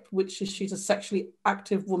archetype, which is she's a sexually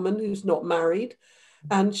active woman who's not married.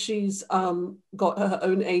 And she's got her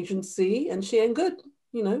own agency and she ain't good,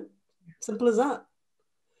 you know, simple as that.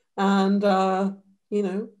 And, you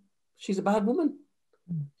know, she's a bad woman,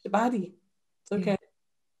 she's a baddie. It's okay.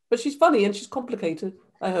 But she's funny and she's complicated,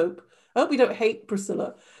 I hope. I hope we don't hate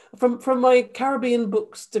Priscilla. From my Caribbean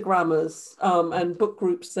bookstagrammers and book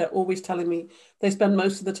groups, they're always telling me they spend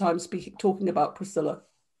most of the time talking about Priscilla.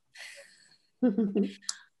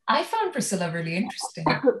 I found Priscilla really interesting.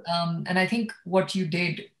 And I think what you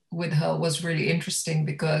did with her was really interesting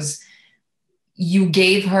because you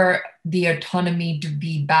gave her the autonomy to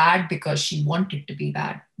be bad because she wanted to be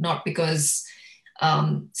bad, not because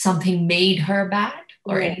something made her bad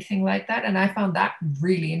or anything like that. And I found that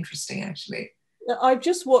really interesting, actually. I've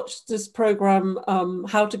just watched this program,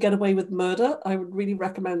 How to Get Away with Murder. I would really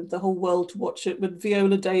recommend the whole world to watch it, with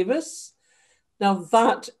Viola Davis. Now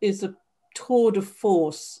that is a tour de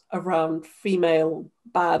force around female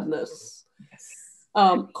badness.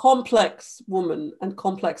 Complex woman and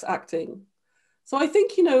complex acting. So I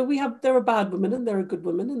think, you know, there are bad women and there are good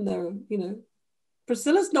women and there are, you know,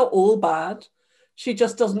 Priscilla's not all bad. She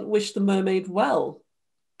just doesn't wish the mermaid well.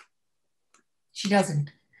 She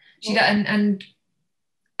doesn't. She and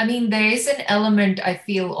I mean, there is an element, I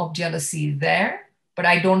feel, of jealousy there, but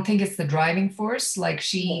I don't think it's the driving force. Like,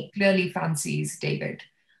 she clearly fancies David.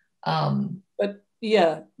 But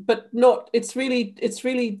yeah, but not. It's really.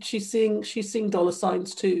 She's seeing dollar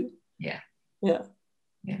signs too. Yeah.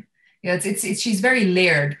 She's very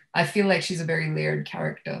layered. I feel like she's a very layered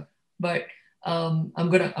character. But I'm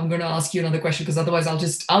gonna ask you another question, because otherwise I'll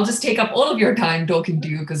just take up all of your time talking to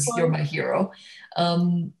you, because you're my hero.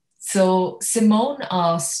 So Simone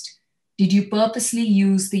asked, did you purposely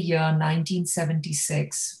use the year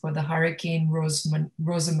 1976 for the Hurricane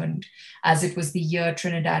Rosamond, as it was the year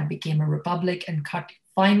Trinidad became a republic and cut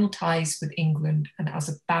final ties with England, and as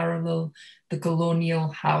a parallel, the colonial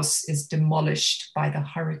house is demolished by the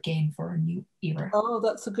hurricane for a new era? Oh,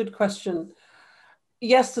 that's a good question.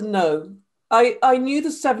 Yes and no. I knew the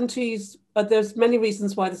 70s, but there's many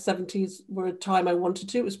reasons why the 70s were a time I wanted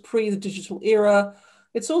to. It was pre the digital era.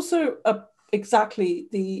 It's also exactly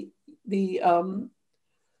the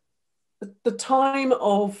time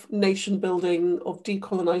of nation building, of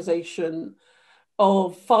decolonization,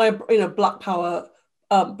 of fire, you know, Black power,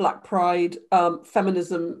 Black pride,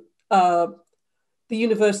 feminism, the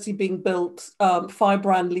university being built,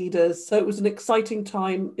 firebrand leaders. So it was an exciting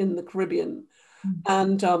time in the Caribbean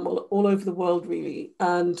and all over the world, really.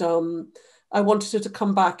 And I wanted her to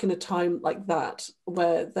come back in a time like that,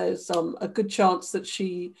 where there's a good chance that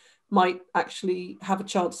she might actually have a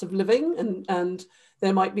chance of living, and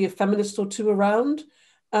there might be a feminist or two around.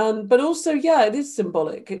 But also, yeah, it is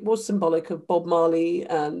symbolic. It was symbolic of Bob Marley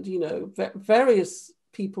and, you know, various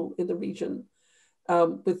people in the region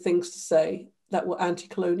with things to say that were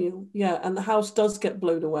anti-colonial. Yeah, and the house does get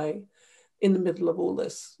blown away in the middle of all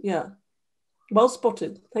this. Yeah, well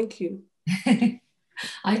spotted. Thank you.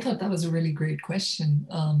 I thought that was a really great question,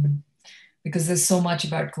 because there's so much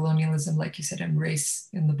about colonialism, like you said, and race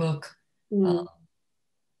in the book. And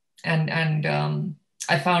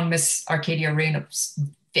I found Miss Arcadia Rain a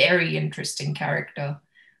very interesting character.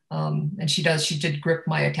 And she did grip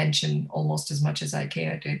my attention almost as much as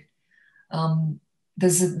Ikea did.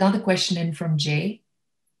 There's another question in from Jay.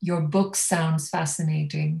 Your book sounds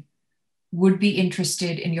fascinating. Would be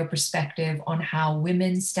interested in your perspective on how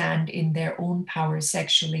women stand in their own power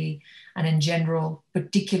sexually and in general,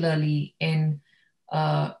 particularly in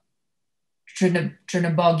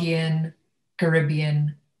Trinidadian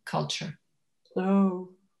Caribbean culture.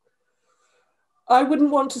 Oh, I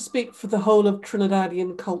wouldn't want to speak for the whole of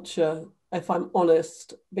Trinidadian culture, if I'm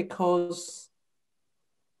honest, because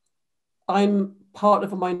I'm part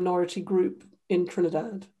of a minority group in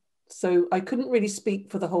Trinidad. So I couldn't really speak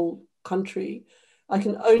for the whole country. I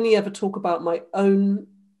can only ever talk about my own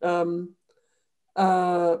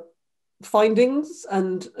findings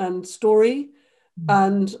and story,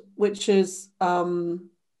 and which is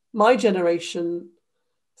my generation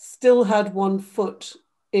still had one foot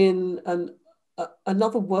in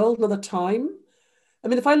another world, another time. I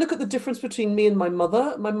mean, if I look at the difference between me and my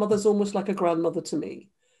mother's almost like a grandmother to me,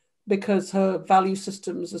 because her value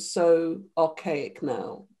systems are so archaic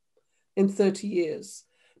now in 30 years.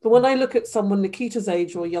 But when I look at someone Nikita's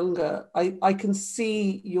age or younger, I can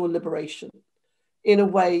see your liberation. In a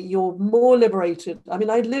way, you're more liberated. I mean,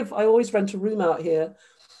 I always rent a room out here,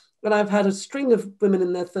 and I've had a string of women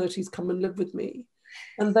in their 30s come and live with me.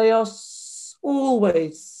 And they are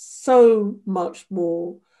always so much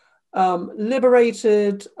more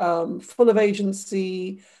liberated, full of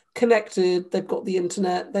agency, connected. They've got the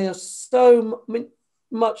internet. They are so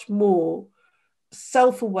much more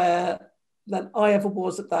self-aware than I ever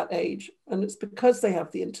was at that age. And it's because they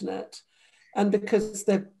have the internet and because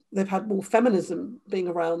they've had more feminism being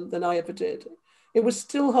around than I ever did. It was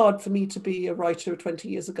still hard for me to be a writer 20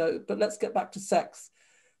 years ago, but let's get back to sex.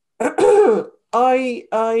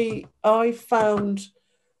 I found,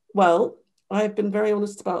 well, I've been very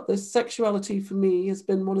honest about this. Sexuality for me has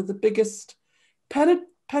been one of the biggest.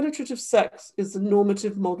 Penetrative sex is the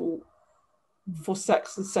normative model for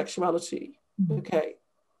sex and sexuality. Okay.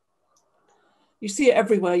 You see it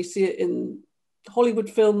everywhere. You see it in Hollywood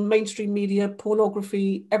film, mainstream media,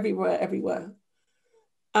 pornography, everywhere.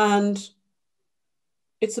 And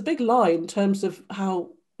it's a big lie in terms of how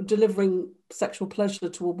delivering sexual pleasure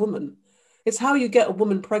to a woman. It's how you get a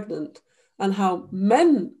woman pregnant and how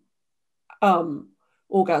men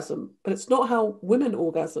orgasm, but it's not how women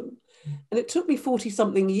orgasm. And it took me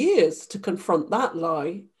 40-something years to confront that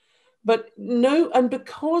lie. But no, and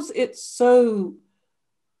because it's so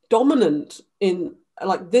dominant in,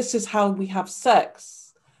 like, this is how we have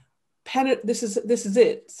sex, this is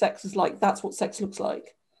it, sex is like, that's what sex looks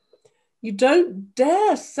like. You don't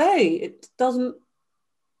dare say it doesn't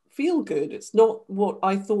feel good. It's not what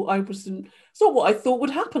I thought it's not what I thought would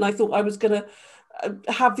happen. I thought I was going to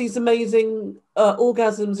have these amazing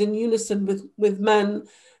orgasms in unison with men,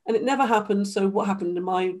 and it never happened. So what happened in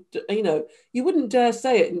my, you wouldn't dare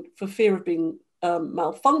say it for fear of being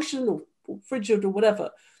malfunction or frigid or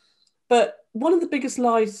whatever. But one of the biggest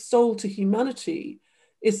lies sold to humanity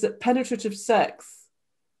is that penetrative sex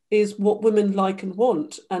is what women like and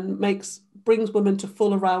want and brings women to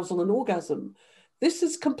full arousal and orgasm. This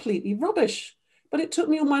is completely rubbish, but it took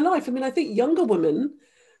me all my life. I mean, I think younger women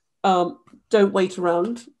don't wait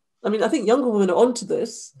around. I mean, I think younger women are onto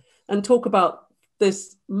this and talk about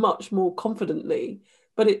this much more confidently,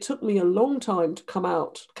 but it took me a long time to come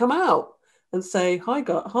out and say, hi,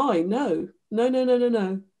 no.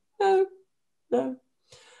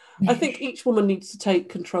 I think each woman needs to take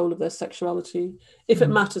control of their sexuality if it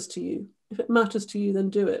matters to you. If it matters to you,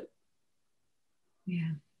 then do it.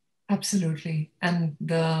 Yeah, absolutely. And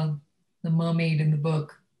the mermaid in the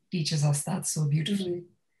book teaches us that so beautifully,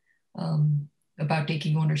 about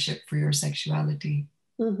taking ownership for your sexuality.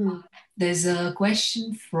 There's a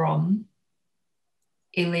question from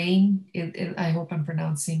Elaine. I hope I'm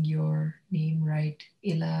pronouncing your name right.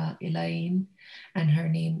 Elaine. And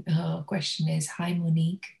her question is, hi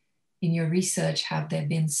Monique. In your research, have there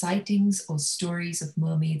been sightings or stories of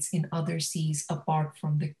mermaids in other seas apart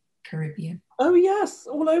from the Caribbean? Oh yes,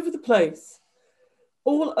 all over the place.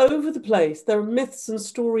 All over the place. There are myths and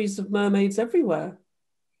stories of mermaids everywhere.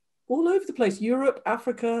 All over the place. Europe,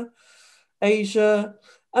 Africa, Asia.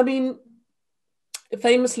 I mean,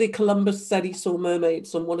 famously, Columbus said he saw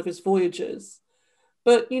mermaids on one of his voyages.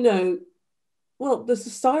 But, well, there's the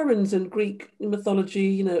sirens in Greek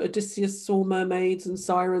mythology, Odysseus saw mermaids and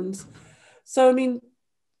sirens. So, I mean,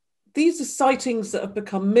 these are sightings that have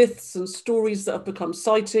become myths and stories that have become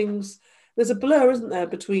sightings. There's a blur, isn't there,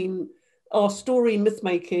 between our story myth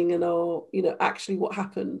making and our, actually what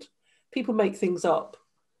happened. People make things up.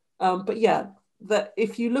 But yeah, that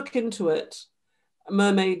if you look into it,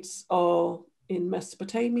 mermaids are in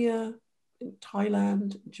Mesopotamia, in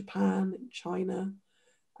Thailand, in Japan, in China,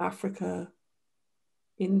 Africa,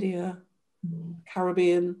 India,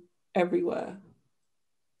 Caribbean, everywhere.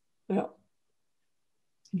 Yeah.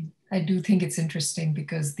 I do think it's interesting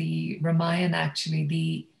because the Ramayan, actually,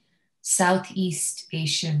 the Southeast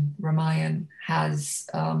Asian Ramayan has,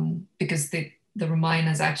 because the Ramayan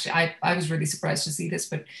has actually, I was really surprised to see this,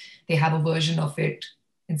 but they have a version of it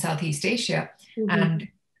in Southeast Asia. And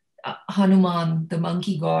Hanuman, the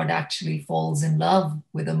monkey god, actually falls in love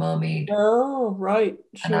with a mermaid. Oh, right.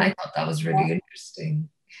 Sure. And I thought that was really interesting.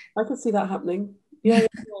 I could see that happening. Yeah.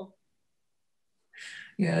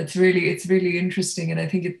 Yeah, it's really interesting. And I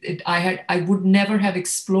think I would never have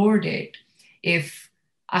explored it if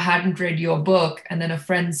I hadn't read your book. And then a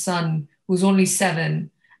friend's son who's only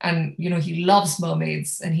 7, and, he loves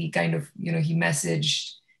mermaids, and he kind of,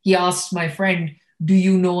 he asked my friend, do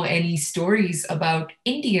you know any stories about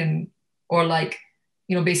Indian or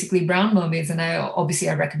basically brown mermaids? And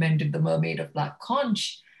I recommended the Mermaid of Black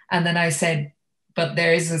Conch. And then I said, but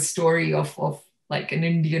there is a story of like an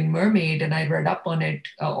Indian mermaid, and I read up on it,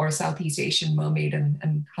 or a Southeast Asian mermaid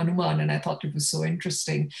and Hanuman, and I thought it was so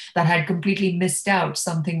interesting that I had completely missed out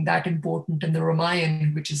something that important in the Ramayana,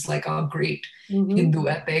 which is like our great Hindu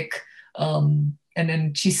epic. And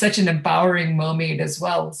then she's such an empowering mermaid as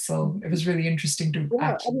well. So it was really interesting to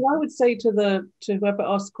actually. I mean, I would say to whoever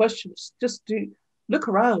asked questions, just look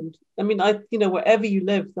around. I mean, wherever you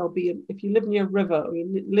live, there'll be, if you live near a river or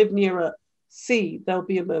you live near a sea, there'll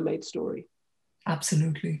be a mermaid story.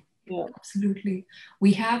 Absolutely. Yeah. Absolutely.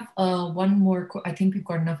 We have one more, I think we've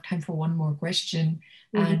got enough time for one more question.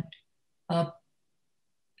 And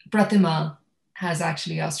Pratima has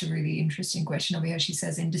actually asked a really interesting question over here. She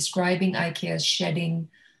says, in describing Ikea's shedding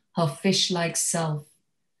her fish-like self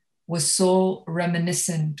was so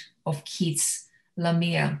reminiscent of Keats'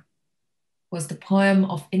 Lamia. Was the poem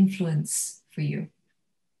of influence for you?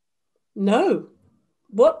 No.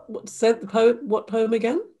 What said the poem? What poem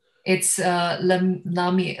again? It's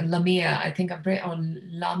Lamia, I think I've read, or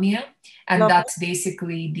Lamia, and that's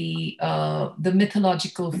basically the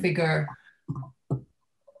mythological figure.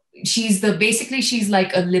 She's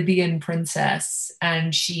like a Libyan princess,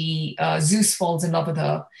 and Zeus falls in love with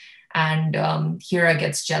her, and Hera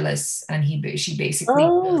gets jealous, and she basically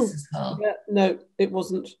curses her. Yeah, no, it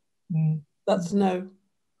wasn't. That's no.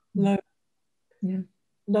 Yeah.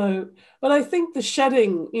 No, but I think the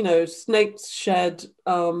shedding, snakes shed,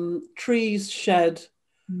 trees shed,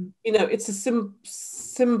 it's a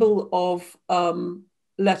symbol of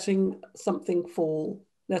letting something fall,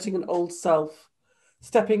 letting an old self,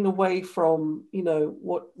 stepping away from,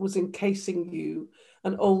 what was encasing you,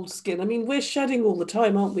 an old skin. I mean, we're shedding all the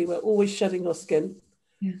time, aren't we? We're always shedding our skin.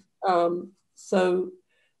 Yeah. So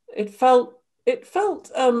it felt,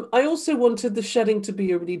 I also wanted the shedding to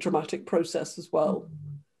be a really dramatic process as well.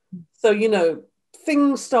 So,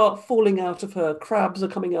 things start falling out of her, crabs are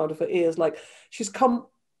coming out of her ears, like she's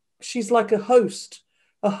like a host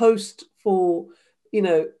for,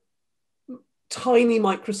 tiny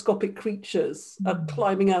microscopic creatures are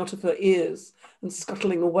climbing out of her ears and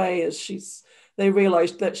scuttling away as they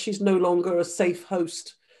realize that she's no longer a safe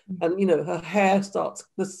host. And, her hair the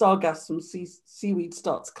sargassum seaweed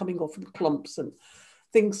starts coming off in clumps, and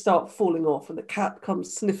things start falling off, and the cat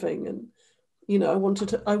comes sniffing, and I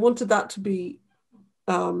wanted that to be,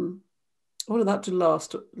 I wanted that to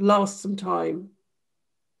last some time.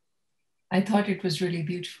 I thought it was really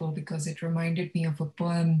beautiful because it reminded me of a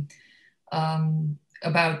poem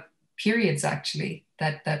about periods, actually,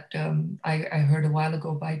 that I heard a while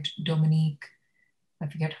ago by Dominique. I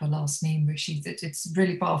forget her last name, but it's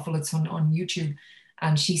really powerful. It's on YouTube,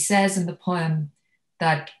 and she says in the poem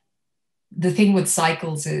that the thing with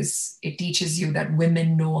cycles is it teaches you that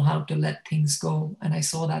women know how to let things go. And I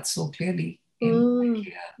saw that so clearly in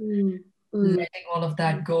letting all of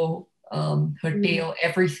that go, her tail,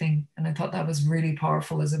 everything. And I thought that was really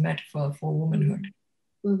powerful as a metaphor for womanhood.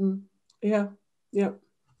 Yeah.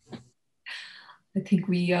 I think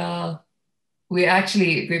we're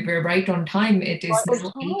right on time. It is right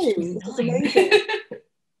on time. This is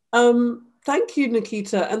amazing. Thank you,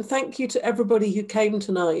 Nikita, and thank you to everybody who came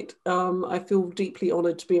tonight. I feel deeply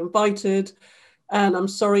honoured to be invited, and I'm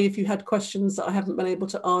sorry if you had questions that I haven't been able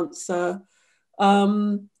to answer.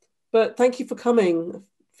 But thank you for coming. I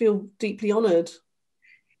feel deeply honoured.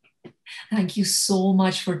 Thank you so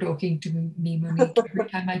much for talking to me, Monique. Every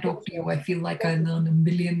time I talk to you, I feel like I learn a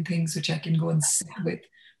million things which I can go and sit with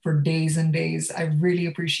for days and days. I really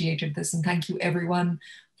appreciated this. And thank you everyone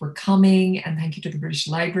for coming. And thank you to the British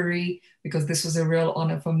Library, because this was a real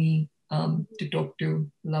honor for me to talk to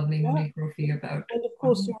lovely Monique Roffey about. And of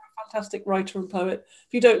course, you're a fantastic writer and poet.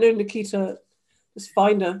 If you don't know Nikita, just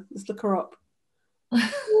find her, just look her up.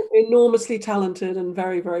 Enormously talented and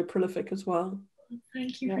very, very prolific as well.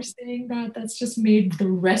 Thank you for saying that. That's just made the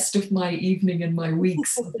rest of my evening and my week.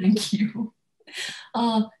 So thank you.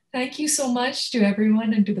 Thank you so much to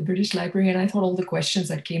everyone and to the British Library. And I thought all the questions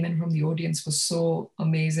that came in from the audience was so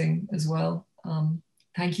amazing as well.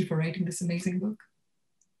 Thank you for writing this amazing book.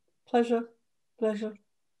 Pleasure. Pleasure.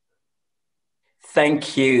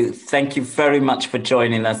 Thank you. Thank you very much for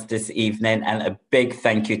joining us this evening. And a big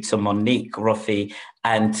thank you to Monique Roffey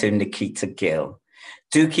and to Nikita Gill.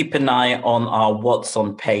 Do keep an eye on our What's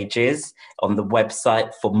On pages on the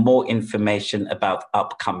website for more information about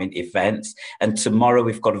upcoming events. And tomorrow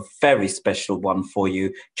we've got a very special one for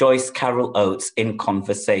you, Joyce Carol Oates in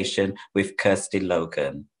conversation with Kirsty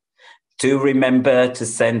Logan. Do remember to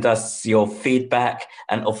send us your feedback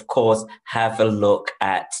and of course, have a look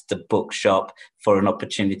at the bookshop for an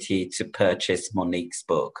opportunity to purchase Monique's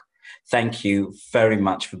book. Thank you very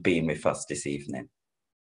much for being with us this evening.